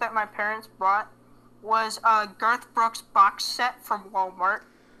CDs that my parents bought was Garth Brooks box set from Walmart.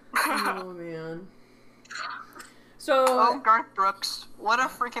 Oh, man. Oh, So, Garth Brooks. What a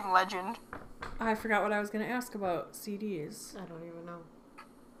freaking legend. I forgot what I was going to ask about CDs. I don't even know.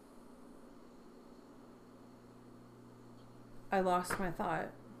 I lost my thought.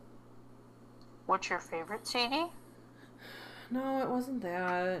 What's your favorite CD? No, it wasn't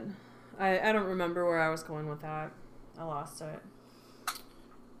that. I don't remember where I was going with that. I lost it.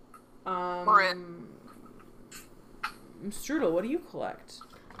 Rip. Strudel, what do you collect?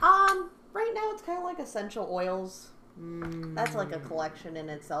 Right now it's kind of like essential oils. That's like a collection in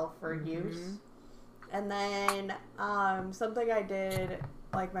itself for use. And then, something I did,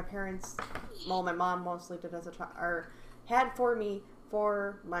 like my parents, well, my mom mostly did as a child, or had for me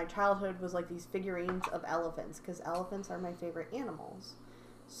for my childhood was like these figurines of elephants, because elephants are my favorite animals.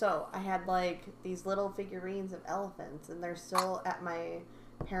 So I had like these little figurines of elephants, and they're still at my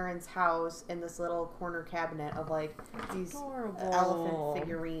parents' house in this little corner cabinet of like these Adorable. elephant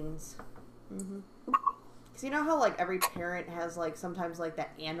figurines. Because you know how like every parent has like sometimes like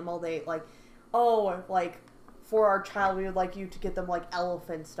that animal they like, oh, like for our child we would like you to get them like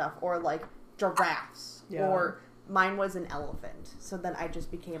elephant stuff or like giraffes. Yeah. Or mine was an elephant. So then I just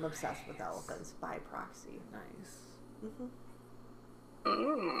became obsessed with elephants by proxy. Nice.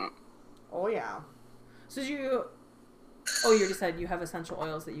 Oh yeah. So you already said you have essential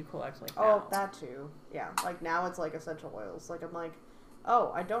oils that you collect like Oh, now. that too. Yeah. Like now it's like essential oils. Like I'm like,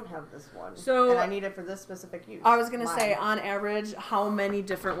 oh, I don't have this one. So- and I need it for this specific use. I was gonna Mine. say, on average, how many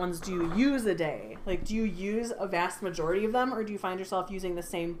different ones do you use a day? Like, do you use a vast majority of them, or do you find yourself using the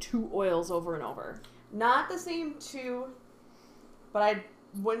same 2 oils over and over? Not the same 2, but I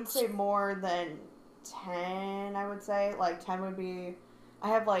wouldn't say more than 10, I would say. Like, 10 would be... I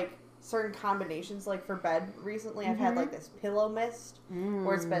have, like, certain combinations, like, for bed. Recently, I've had, like, this pillow mist,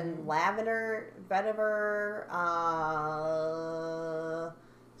 where it's been lavender, vetiver,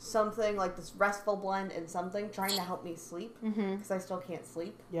 something, like this restful blend and something, trying to help me sleep, because I still can't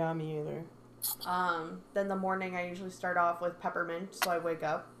sleep. Yeah, me either. Then the morning, I usually start off with peppermint, so I wake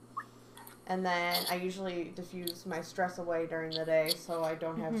up. And then I usually diffuse my stress away during the day so I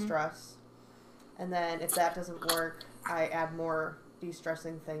don't have stress. And then if that doesn't work, I add more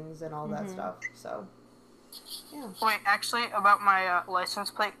de-stressing things and all that stuff. So, yeah. Wait, actually, about my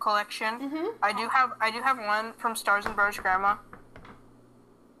license plate collection, I do have one from Stars and Birds Grandma.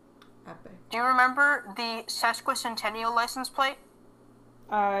 Epic. Do you remember the sesquicentennial license plate?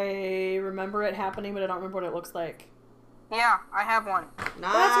 I remember it happening, but I don't remember what it looks like. Yeah, I have one.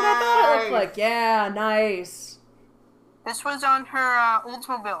 Nice. That's what I thought it looked like. Yeah, nice. This was on her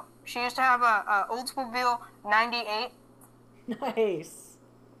Oldsmobile. She used to have a Oldsmobile 98. Nice.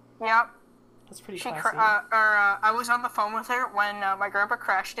 Yep. That's pretty She classy. I was on the phone with her when my grandpa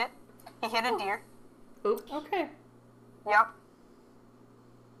crashed it. He hit a deer. Oops. Okay. Yep.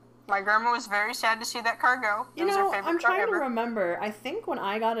 My grandma was very sad to see that car go. It You was her know, favorite I'm car trying to ever. remember. I think when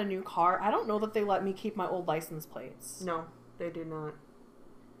I got a new car, I don't know that they let me keep my old license plates. No, they do not.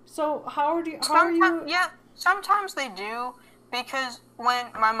 So how are you? Yeah, sometimes they do, because when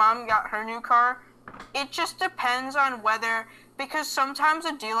my mom got her new car, it just depends on whether, because sometimes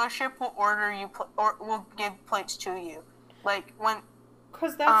a dealership will order you or will give plates to you, like when.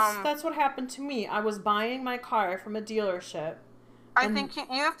 Because that's what happened to me. I was buying my car from a dealership. I think you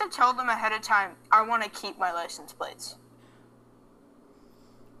have to tell them ahead of time, I want to keep my license plates.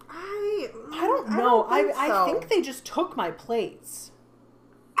 I don't know. I so. think they just took my plates.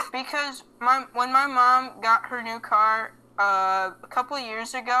 Because when my mom got her new car a couple of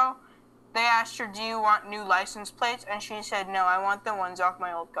years ago, they asked her, do you want new license plates? And she said, no, I want the ones off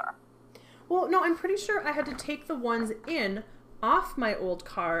my old car. Well, no, I'm pretty sure I had to take the ones off my old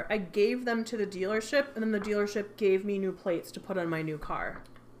car. I gave them to the dealership, and then the dealership gave me new plates to put on my new car.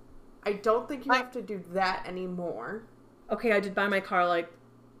 I don't think you have to do that anymore. Okay, I did buy my car like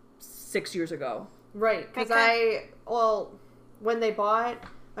 6 years ago. Right, because when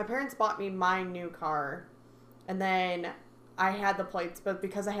my parents bought me my new car, and then I had the plates, but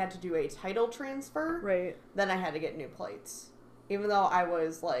because I had to do a title transfer, Right. then I had to get new plates. Even though I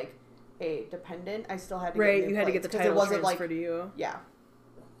was like a dependent, I still had to Right, get new you had to get the plates, 'cause title it wasn't transferred like, to you. yeah.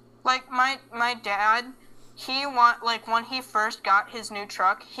 Like my dad, when he first got his new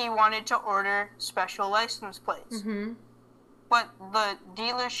truck, he wanted to order special license plates. Mm-hmm. But the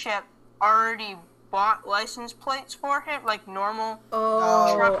dealership already bought license plates for him, like normal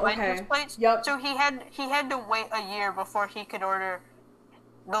Oh, truck okay. license plates. Yep. So he had to wait a year before he could order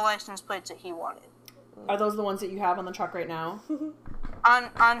the license plates that he wanted. Are those the ones that you have on the truck right now?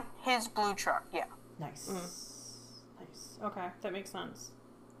 On his blue truck, yeah. Nice. Nice. Okay, that makes sense.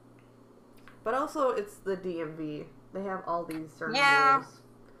 But also, it's the DMV. They have all these certain Yeah. rules.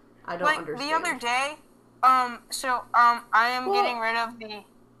 I don't Like understand. the other day, I am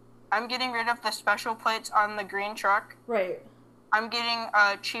getting rid of the special plates on the green truck. Right. I'm getting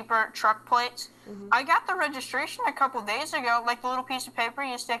cheaper truck plates. I got the registration a couple days ago, like the little piece of paper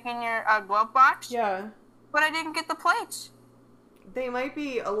you stick in your glove box. Yeah. But I didn't get the plates. They might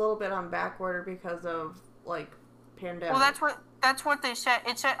be a little bit on back order because of, like, pandemic. Well, that's what they said.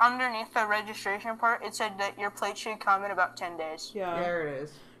 It said underneath the registration part, it said that your plate should come in about 10 days. Yeah. There it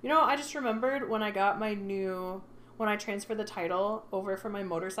is. You know, I just remembered when I got when I transferred the title over from my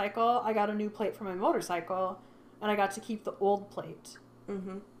motorcycle, I got a new plate for my motorcycle, and I got to keep the old plate.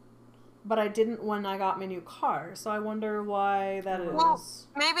 Mm-hmm. But I didn't when I got my new car, so I wonder why that is. Well,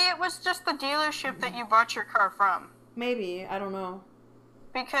 maybe it was just the dealership that you bought your car from. Maybe, I don't know.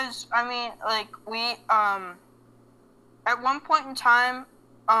 Because, I mean, like, we, at one point in time,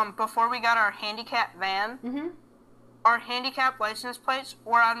 before we got our handicap van, Mm-hmm. our handicap license plates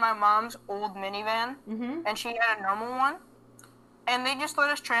were on my mom's old minivan, Mm-hmm. and she had a normal one. And they just let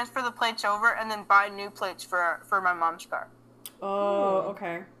us transfer the plates over and then buy new plates for my mom's car. Oh,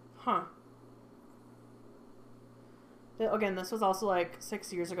 okay. Huh. Again, this was also like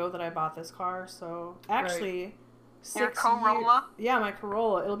 6 years ago that I bought this car, so actually, Your 6 Corolla? Yeah, my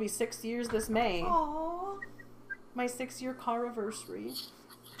Corolla. It'll be 6 years this May. Aww. My 6-year car anniversary.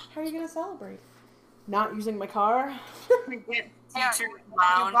 How are you going to celebrate? Not using my car. Yeah, Featured you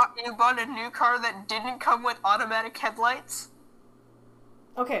lounge. bought a new car that didn't come with automatic headlights?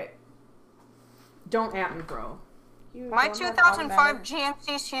 Okay. Don't at me, bro. You My don't have 2005 automatic-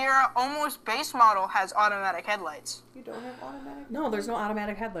 GMC Sierra almost base model has automatic headlights. You don't have automatic? No, there's no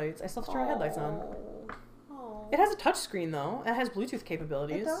automatic headlights. I still have to turn headlights on. Oh. It has a touch screen though. It has Bluetooth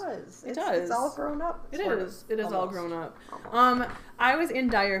capabilities. It does. It It's does. all grown up. It sort is. of. It is all Almost. grown up. Almost. I was in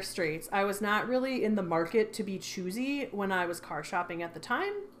dire straits. I was not really in the market to be choosy when I was car shopping at the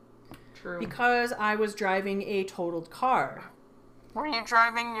time True. because I was driving a totaled car. Were you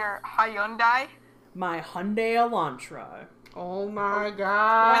driving your Hyundai? My Hyundai Elantra. Oh my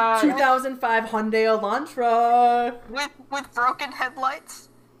god. 2005 Hyundai Elantra. With broken headlights.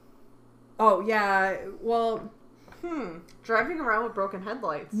 Oh, yeah. Well, Driving around with broken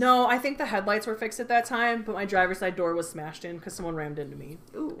headlights. no, I think the headlights were fixed at that time, but my driver's side door was smashed in because someone rammed into me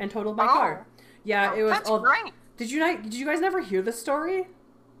Ooh. and totaled my Oh. car. Yeah, it was. That's great. Did you guys never hear this story?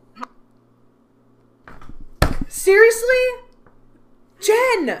 Seriously?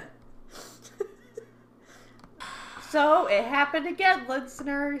 Jen! So it happened again,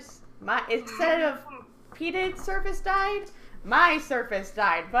 listeners. Instead of Pete's Surface died, my Surface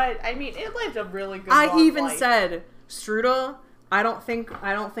died. But I mean, it lived a really good. I long even life. said, Strudel, I don't think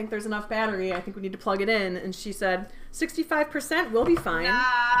there's enough battery. I think we need to plug it in. And she said, 65%, we'll be fine.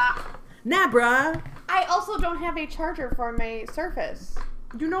 Nah, bruh. I also don't have a charger for my Surface.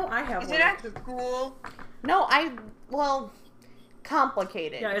 You know I have Is one. it at school? No,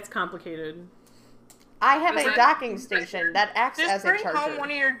 complicated. Yeah, it's complicated. I have Is a that- docking station that acts Just as a bring home charger. one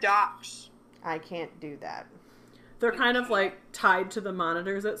of your docks. I can't do that. They're kind of like tied to the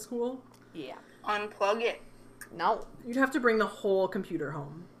monitors at school. Yeah. Unplug it. No, You'd have to bring the whole computer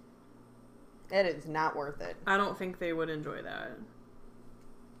home. it is not worth it. I don't think they would enjoy that.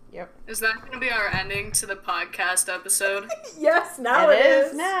 Yep. Is that going to be our ending to the podcast episode? Yes, now it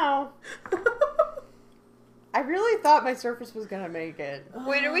is now. I really thought my Surface was gonna make it.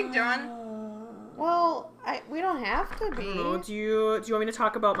 Wait, are we done? Well, we don't have to be. Oh, do you want me to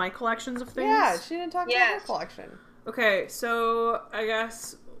talk about my collections of things? Yeah, she didn't talk about Yes. her collection. Okay, so I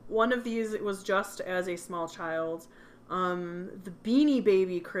guess one of these was just as a small child. The Beanie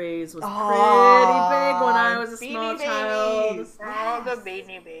Baby craze was pretty big when I was a small Beanie child. Babies. Oh, the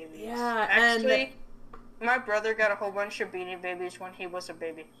Beanie Babies. Yeah, Actually, my brother got a whole bunch of Beanie Babies when he was a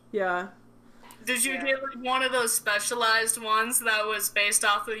baby. Yeah. Did you Yeah. get like one of those specialized ones that was based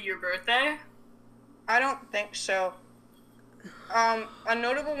off of your birthday? I don't think so. A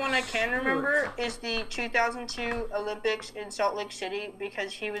notable one I can remember is the 2002 Olympics in Salt Lake City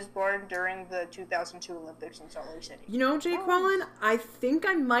because he was born during the 2002 Olympics in Salt Lake City. You know, Jake Wallen, I think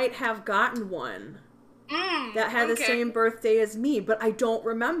I might have gotten one that had the same birthday as me, but I don't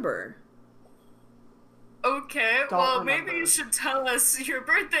remember. Okay, Don't well, remember. maybe you should tell us your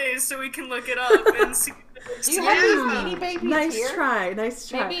birthdays so we can look it up and see. Do you have these Beanie Babies Nice here? try, nice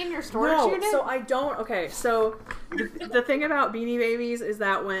try. Maybe in your storage No, unit? so I don't. Okay, so the thing about Beanie Babies is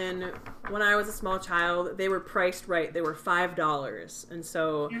that when I was a small child, they were priced right. They were $5, and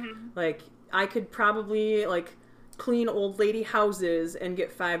so like I could probably like clean old lady houses and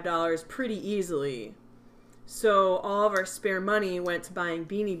get $5 pretty easily. So all of our spare money went to buying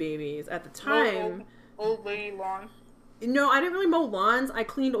Beanie Babies. At the time, Old lady lawn. no, I didn't really mow lawns. I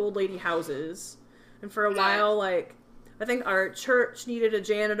cleaned old lady houses. And for a while, like, I think our church needed a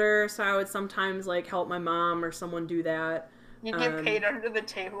janitor, so I would sometimes, like, help my mom or someone do that. You get paid under the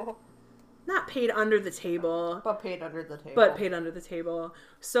table. Not paid under the table, But paid under the table. but paid under the table.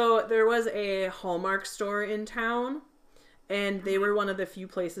 So there was a Hallmark store in town, and they were one of the few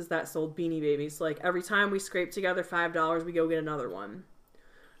places that sold Beanie Babies. Like, every time we scraped together $5, we go get another one.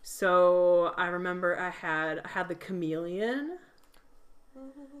 So I remember I had the chameleon.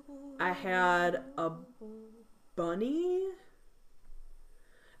 I had a bunny.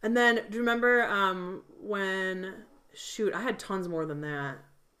 And then, do you remember when... Shoot, I had tons more than that.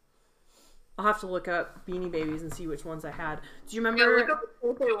 I'll have to look up Beanie Babies and see which ones I had. Do you Yeah, remember... look up the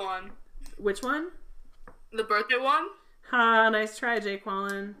birthday one. Which one? The birthday one? Ha, nice try, Jake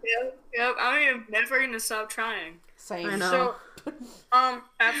Wallen. Yep. I'm never gonna stop trying. Same. I know. So,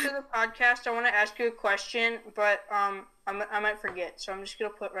 after the podcast, I want to ask you a question, but I might forget, so I'm just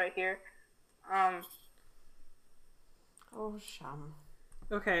gonna put right here. Oh, shum.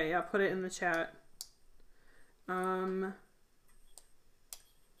 Okay, yeah, put it in the chat.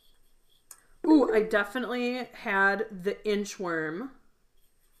 Ooh, I definitely had the inchworm.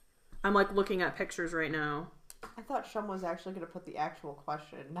 I'm, like, looking at pictures right now. I thought Shum was actually going to put the actual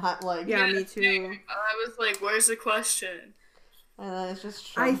question, not like... Yeah, me too. I was like, where's the question? And then it's just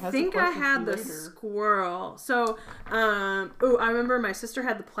Shum I has a think I question had the later. squirrel. So, ooh, I remember my sister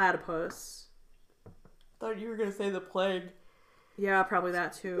had the platypus. Thought you were going to say the plague. Yeah, probably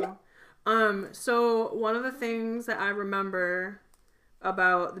that too. So one of the things that I remember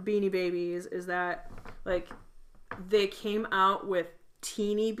about the Beanie Babies is that, like, they came out with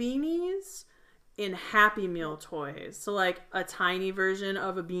teeny beanies in Happy Meal toys. So, like, a tiny version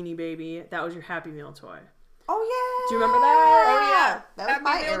of a Beanie Baby, that was your Happy Meal toy. Oh, yeah! Do you remember that? Oh, yeah. That was Happy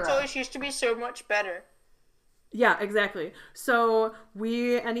my Meal era. toys used to be so much better. Yeah, exactly. So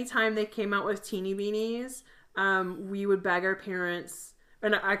anytime they came out with teeny beanies, we would beg our parents,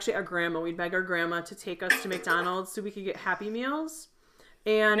 and actually our grandma, we'd beg our grandma to take us to McDonald's so we could get Happy Meals.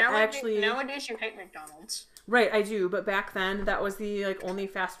 And nowadays you hate McDonald's. Right, I do, but back then that was the like only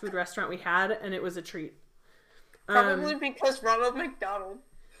fast food restaurant we had, and it was a treat. Probably because Ronald McDonald.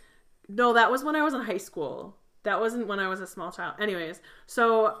 No, that was when I was in high school. That wasn't when I was a small child. Anyways,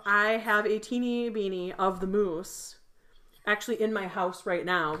 so I have a teeny beanie of the moose actually in my house right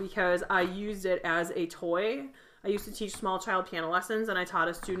now because I used it as a toy. I used to teach small child piano lessons, and I taught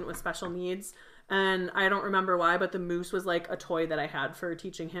a student with special needs. And I don't remember why, but the moose was like a toy that I had for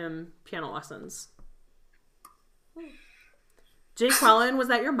teaching him piano lessons. Jake Quellen, was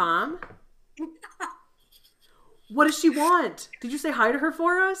that your mom? What does she want? Did you say hi to her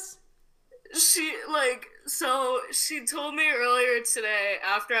for us? She told me earlier today,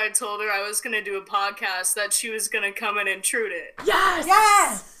 after I told her I was going to do a podcast, that she was going to come and intrude it. Yes!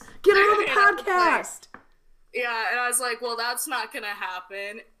 Yes! Get her on the podcast! Yeah, and I was like, well, that's not going to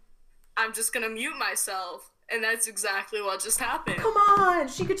happen. I'm just going to mute myself. And that's exactly what just happened. Come on!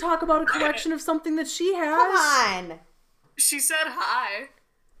 She could talk about a collection of something that she has. Come on! She said hi.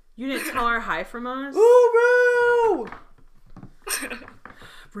 You didn't tell her hi from us? Woo!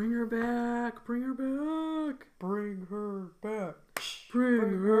 Bring her back! Bring her back! Bring her back. Bring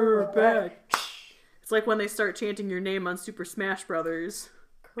her back! It's like when they start chanting your name on Super Smash Brothers.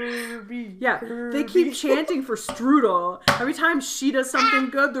 Kirby. Yeah, Kirby. they keep chanting for Strudel. Every time she does something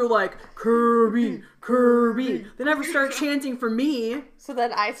good, they're like, Kirby, Kirby. They never start chanting for me. So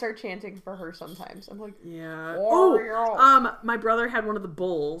then I start chanting for her sometimes. I'm like, Yeah. Wario. My brother had one of the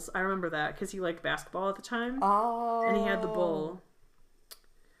bulls. I remember that because he liked basketball at the time. oh. And he had the bull.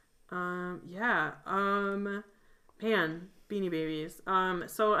 Yeah. Man, Beanie Babies.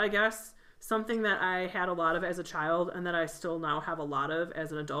 So I guess something that I had a lot of as a child and that I still now have a lot of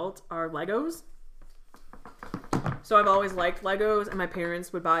as an adult are Legos. So I've always liked Legos, and my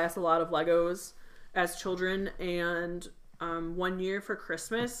parents would buy us a lot of Legos as children. And one year for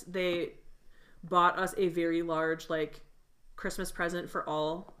Christmas, they bought us a very large, like, Christmas present for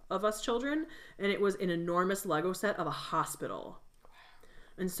all of us children. And it was an enormous Lego set of a hospital.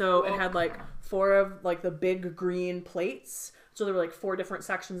 And so it had, like, 4 of, like, the big green plates. So there were, like, 4 different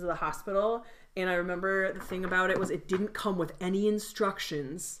sections of the hospital. And I remember the thing about it was it didn't come with any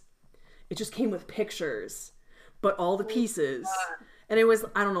instructions. It just came with pictures. But all the pieces. And it was,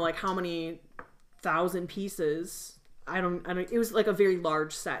 I don't know, like, how many 1,000 pieces. I don't, it was, like, a very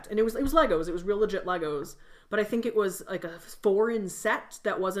large set. And it was Legos. It was real legit Legos. But I think it was, like, a foreign set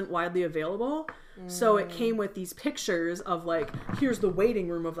that wasn't widely available. So it came with these pictures of, like, here's the waiting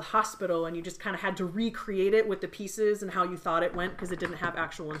room of the hospital, and you just kind of had to recreate it with the pieces and how you thought it went because it didn't have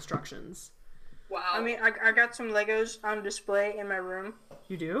actual instructions. Wow. I mean, I got some Legos on display in my room.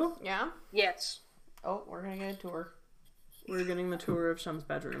 You do? Yeah? Yes. Oh, we're gonna get a tour. We're getting the tour of Shum's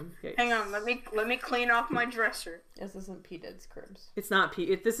bedroom. Yikes. Hang on, let me clean off my dresser. This isn't P. Did's Cribs. It's not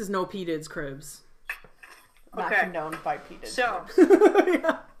this is no P. Did's Cribs. Not Okay. condoned by P. Did's So, Cribs.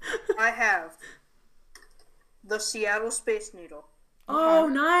 Yeah. I have the Seattle Space Needle, Oh,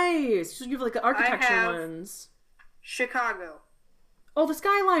 nice. So you have, like, the architecture have- ones. Chicago, Oh, the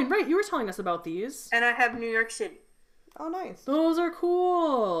skyline. Right, you were telling us about these. and I have New York City. Oh, nice. Those are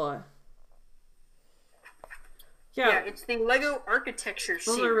cool. Yeah, Yeah, it's the Lego Architecture those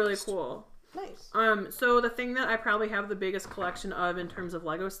series. are really cool. Nice. So the thing that I probably have the biggest collection of in terms of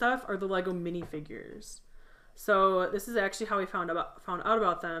Lego stuff are the Lego minifigures. So this is actually how we found out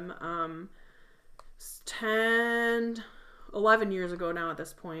about them. 11 years ago now at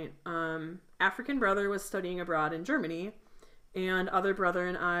this point. African brother was studying abroad in Germany, and other brother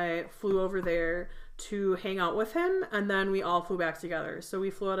and I flew over there to hang out with him, and then we all flew back together. So we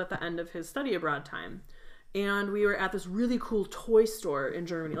flew out at the end of his study abroad time. And we were at this really cool toy store in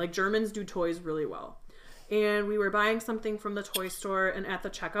Germany. Like, Germans do toys really well. And we were buying something from the toy store, and at the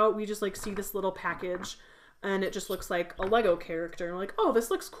checkout, we just, like, see this little package, and it just looks like a Lego character. And we're like, oh, this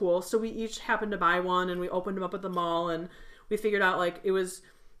looks cool. So we each happened to buy one, and we opened them up at the mall, and we figured out, like,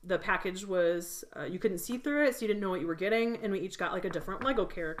 the package was, you couldn't see through it, so you didn't know what you were getting, and we each got, like, a different Lego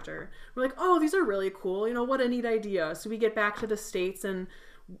character. We're like, oh, these are really cool. You know, what a neat idea. So we get back to the States, and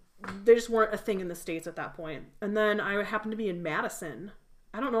they just weren't a thing in the States at that point. And then I happened to be in Madison.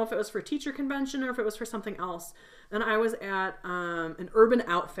 I don't know if it was for teacher convention or if it was for something else. And I was at an Urban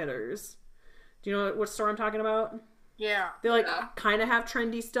Outfitters. Do you know what store I'm talking about? Yeah. They, like, kind of have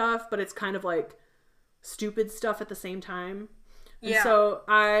trendy stuff, but it's kind of, like, stupid stuff at the same time. And Yeah. so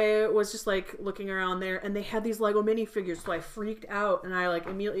I was just, like, looking around there, and they had these Lego minifigures, so I freaked out, and I, like,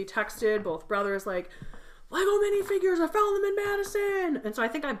 immediately texted both brothers, like, Lego minifigures, I found them in Madison! And so I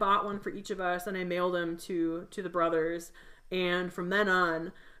think I bought one for each of us, and I mailed them to the brothers. And from then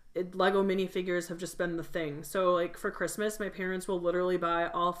on, Lego minifigures have just been the thing. So, like, for Christmas, my parents will literally buy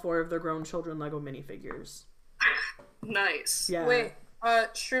all 4 of their grown children Lego minifigures. Nice. Yeah. Wait,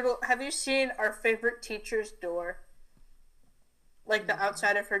 Strudel, have you seen our favorite teacher's door? Like the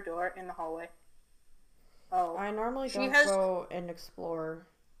outside of her door in the hallway. Oh. I normally She don't has- go and explore.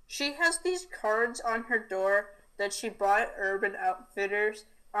 She has these cards on her door that she bought at Urban Outfitters.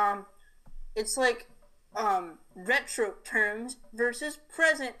 It's like retro terms versus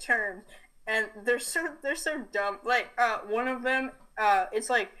present terms, and they're so dumb. Like one of them, it's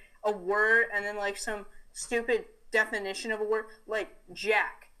like a word and then like some stupid definition of a word, like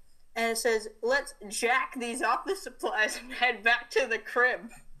jack, and it says, "Let's jack these office supplies and head back to the crib."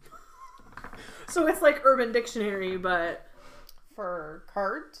 So it's like Urban Dictionary, but For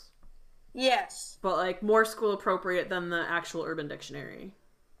cards? Yes, like more school appropriate than the actual Urban Dictionary.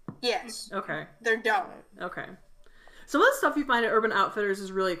 yes, Okay. they're dumb. Okay. Some of the stuff you find at Urban Outfitters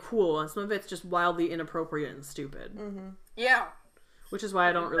is really cool, and some of it's just wildly inappropriate and stupid. Yeah. Which is why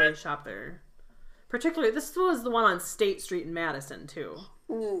I don't really shop there. Particularly, this was the one on State Street in Madison, too.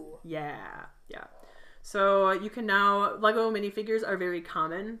 Ooh. Yeah. So you can now, Lego minifigures are very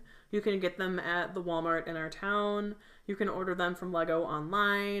common. You can get them at the Walmart in our town. You can order them from Lego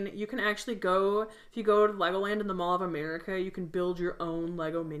online. You can actually if you go to Legoland in the Mall of America, you can build your own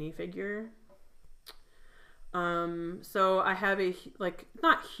Lego minifigure. So I have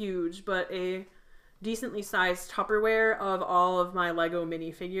not huge, but a decently sized Tupperware of all of my Lego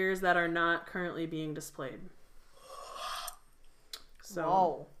minifigures that are not currently being displayed. So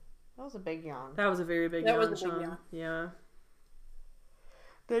Whoa. That was a big yawn. that was a very big That yawn, was a big Sean. yawn. Yeah.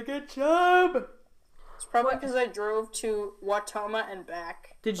 Take a job! It's probably because I drove to Watoma and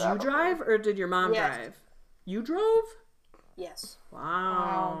back. Did you Probably. drive or did your mom Yes. drive? You drove? Yes.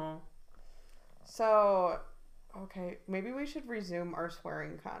 Wow. So, okay, maybe we should resume our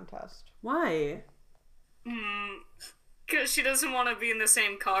swearing contest. Why? Because she doesn't want to be in the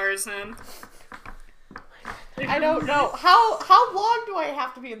same car as him. I don't know. How long do I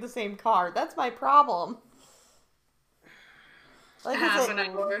have to be in the same car? That's my problem. Like, Half an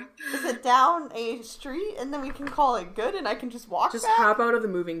hour. is it down a street and then we can call it good and I can just walk Just back? hop out of the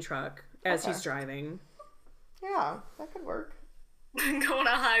moving truck as Okay. he's driving. Yeah, that could work. Go on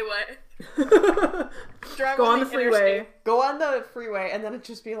a highway. Drive Go on the freeway. interstate. Go on the freeway and then it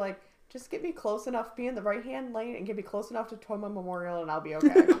just be like, just get me close enough, be in the right-hand lane and get me close enough to Toma Memorial and I'll be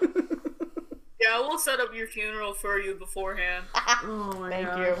okay. Yeah, we'll set up your funeral for you beforehand. Oh my Thank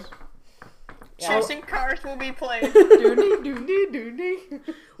gosh. you. Yeah. Chasing cars will be played. Dooney, dooney, dooney.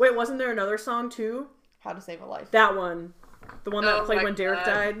 Wait, wasn't there another song too? How to Save a Life. That one. The one that Oh played my when Derek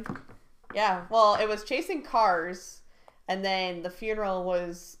God. died? Yeah, well, it was Chasing Cars, and then the funeral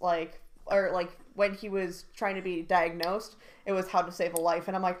was when he was trying to be diagnosed, it was How to Save a Life,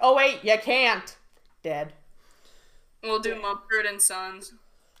 and I'm like, oh wait, you can't. Dead. We'll do Mumford and Sons.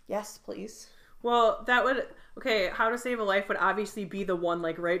 Yes, please. Well, that would... Okay, How to Save a Life would obviously be the one,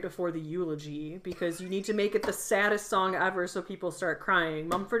 like, right before the eulogy, because you need to make it the saddest song ever so people start crying.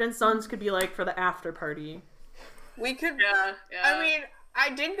 Mumford and Sons could be, like, for the after party. We could. Yeah. I mean, I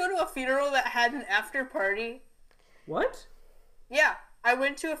did go to a funeral that had an after party. What? Yeah, I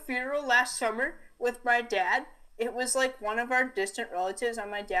went to a funeral last summer with my dad. It was like one of our distant relatives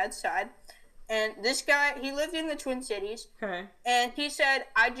on my dad's side. And this guy, he lived in the Twin Cities, Okay. and he said,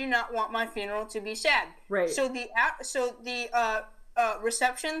 "I do not want my funeral to be sad." Right. So the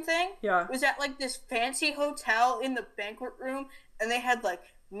reception thing Yeah. was at like this fancy hotel in the banquet room, and they had like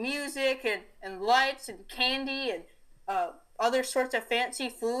music and lights and candy and other sorts of fancy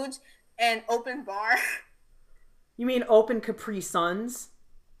foods and open bar. You mean open Capri Suns?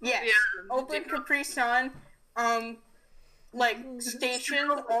 Yes, Yeah. open Capri Sun, like stationed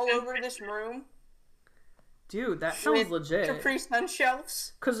all over this room. Dude, that sounds with legit. Capri Sun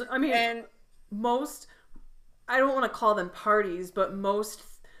shelves Because, I mean, and most... I don't want to call them parties, but most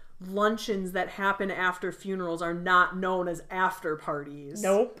luncheons that happen after funerals are not known as after parties.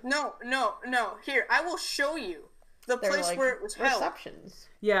 Nope. no. Here, I will show you the They're place like where it was held. receptions.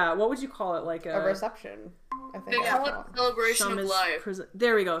 Yeah, what would you call it? Like A reception. I They think. call that's it all. Celebration of Shamus Life.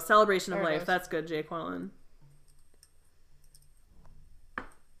 There we go. Celebration of There it Life. is. That's good, Jake Wallen.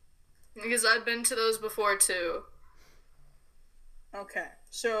 Because I've been to those before too. Okay,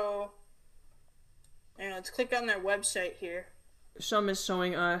 so let's click on their website here. Shum is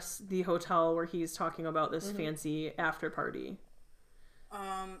showing us the hotel where he's talking about this fancy after party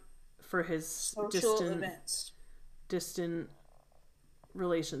for his Social events. distant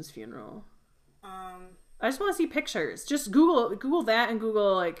relations funeral. Um, I just want to see pictures. Just Google that and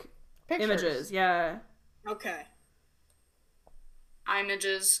Google like Pictures. images. Yeah. okay.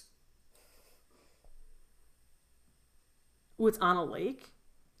 Images. Ooh, it's on a lake?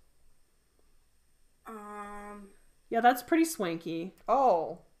 Um, Yeah, that's pretty swanky.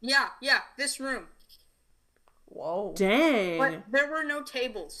 Oh. yeah, this room. Whoa. Dang. But there were no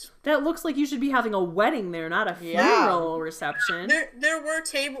tables. That looks like you should be having a wedding there, not a Yeah. funeral reception. There were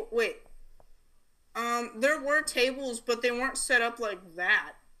there were tables, but they weren't set up like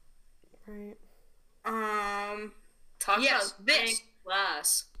that. Right. Talk Yes, about this.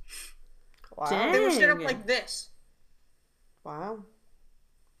 glass. Wow. Dang. They were set up Dang. like this. Wow.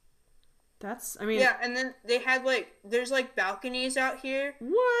 That's, I mean, Yeah, and then they had there's balconies out here.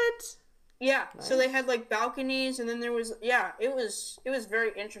 what? Yeah, so they Nice. had balconies, and then there was it was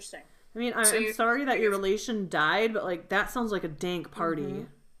very interesting. I mean, So I'm you- sorry that your relation died, but like that sounds like a dank party. Mm-hmm.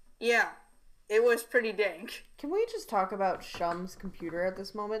 Yeah, it was pretty dank. Can we just talk about Shum's computer at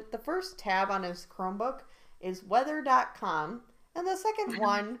this moment? The first tab on his Chromebook is weather.com, and the second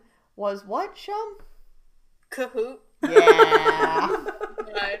one was what, Shum? Kahoot. Yeah.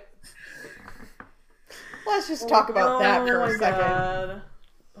 Right. Let's just talk about that for a second. God.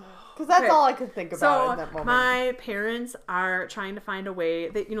 Because that's Okay. all I could think about in that So moment. my parents are trying to find a way.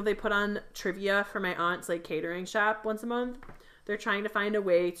 They put on trivia for my aunt's catering shop once a month. They're trying to find a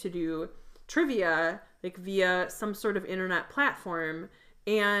way to do trivia via some sort of internet platform.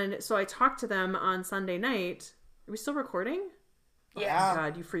 And so I talked to them on Sunday night. Are we still recording? Yeah.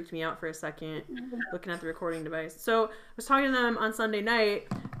 God, you freaked me out for a second looking at the recording device. So I was talking to them on Sunday night,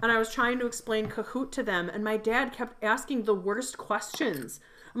 and I was trying to explain Kahoot to them, and my dad kept asking the worst questions.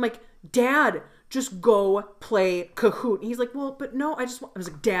 I'm like, Dad, just go play Kahoot. And he's like, well, but no, I was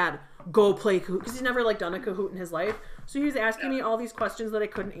like, Dad, go play Kahoot. Because he's never done a Kahoot in his life. So he was asking me all these questions that I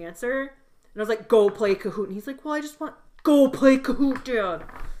couldn't answer. And I was like, go play Kahoot. And he's like, well, I just want, go play Kahoot, Dad.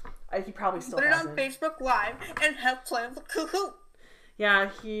 He probably still Put it on hasn't. Facebook Live and help play with Kahoot. Yeah,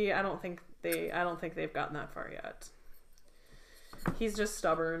 I don't think they've gotten that far yet. He's just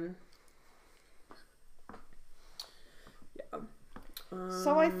stubborn. Yeah.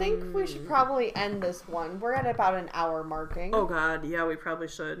 So I think we should probably end this one. We're at about an hour marking. Oh God, yeah, we probably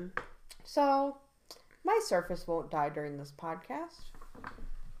should. So my Surface won't die during this podcast.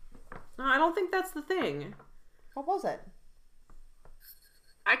 No, I don't think that's the thing. What was it?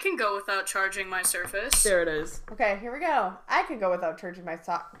 I can go without charging my Surface. There it is. Okay, here we go. I could go without charging my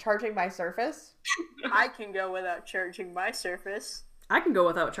Surface. I can go without charging my Surface. I can go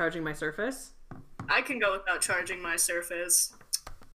without charging my Surface. I can go without charging my Surface.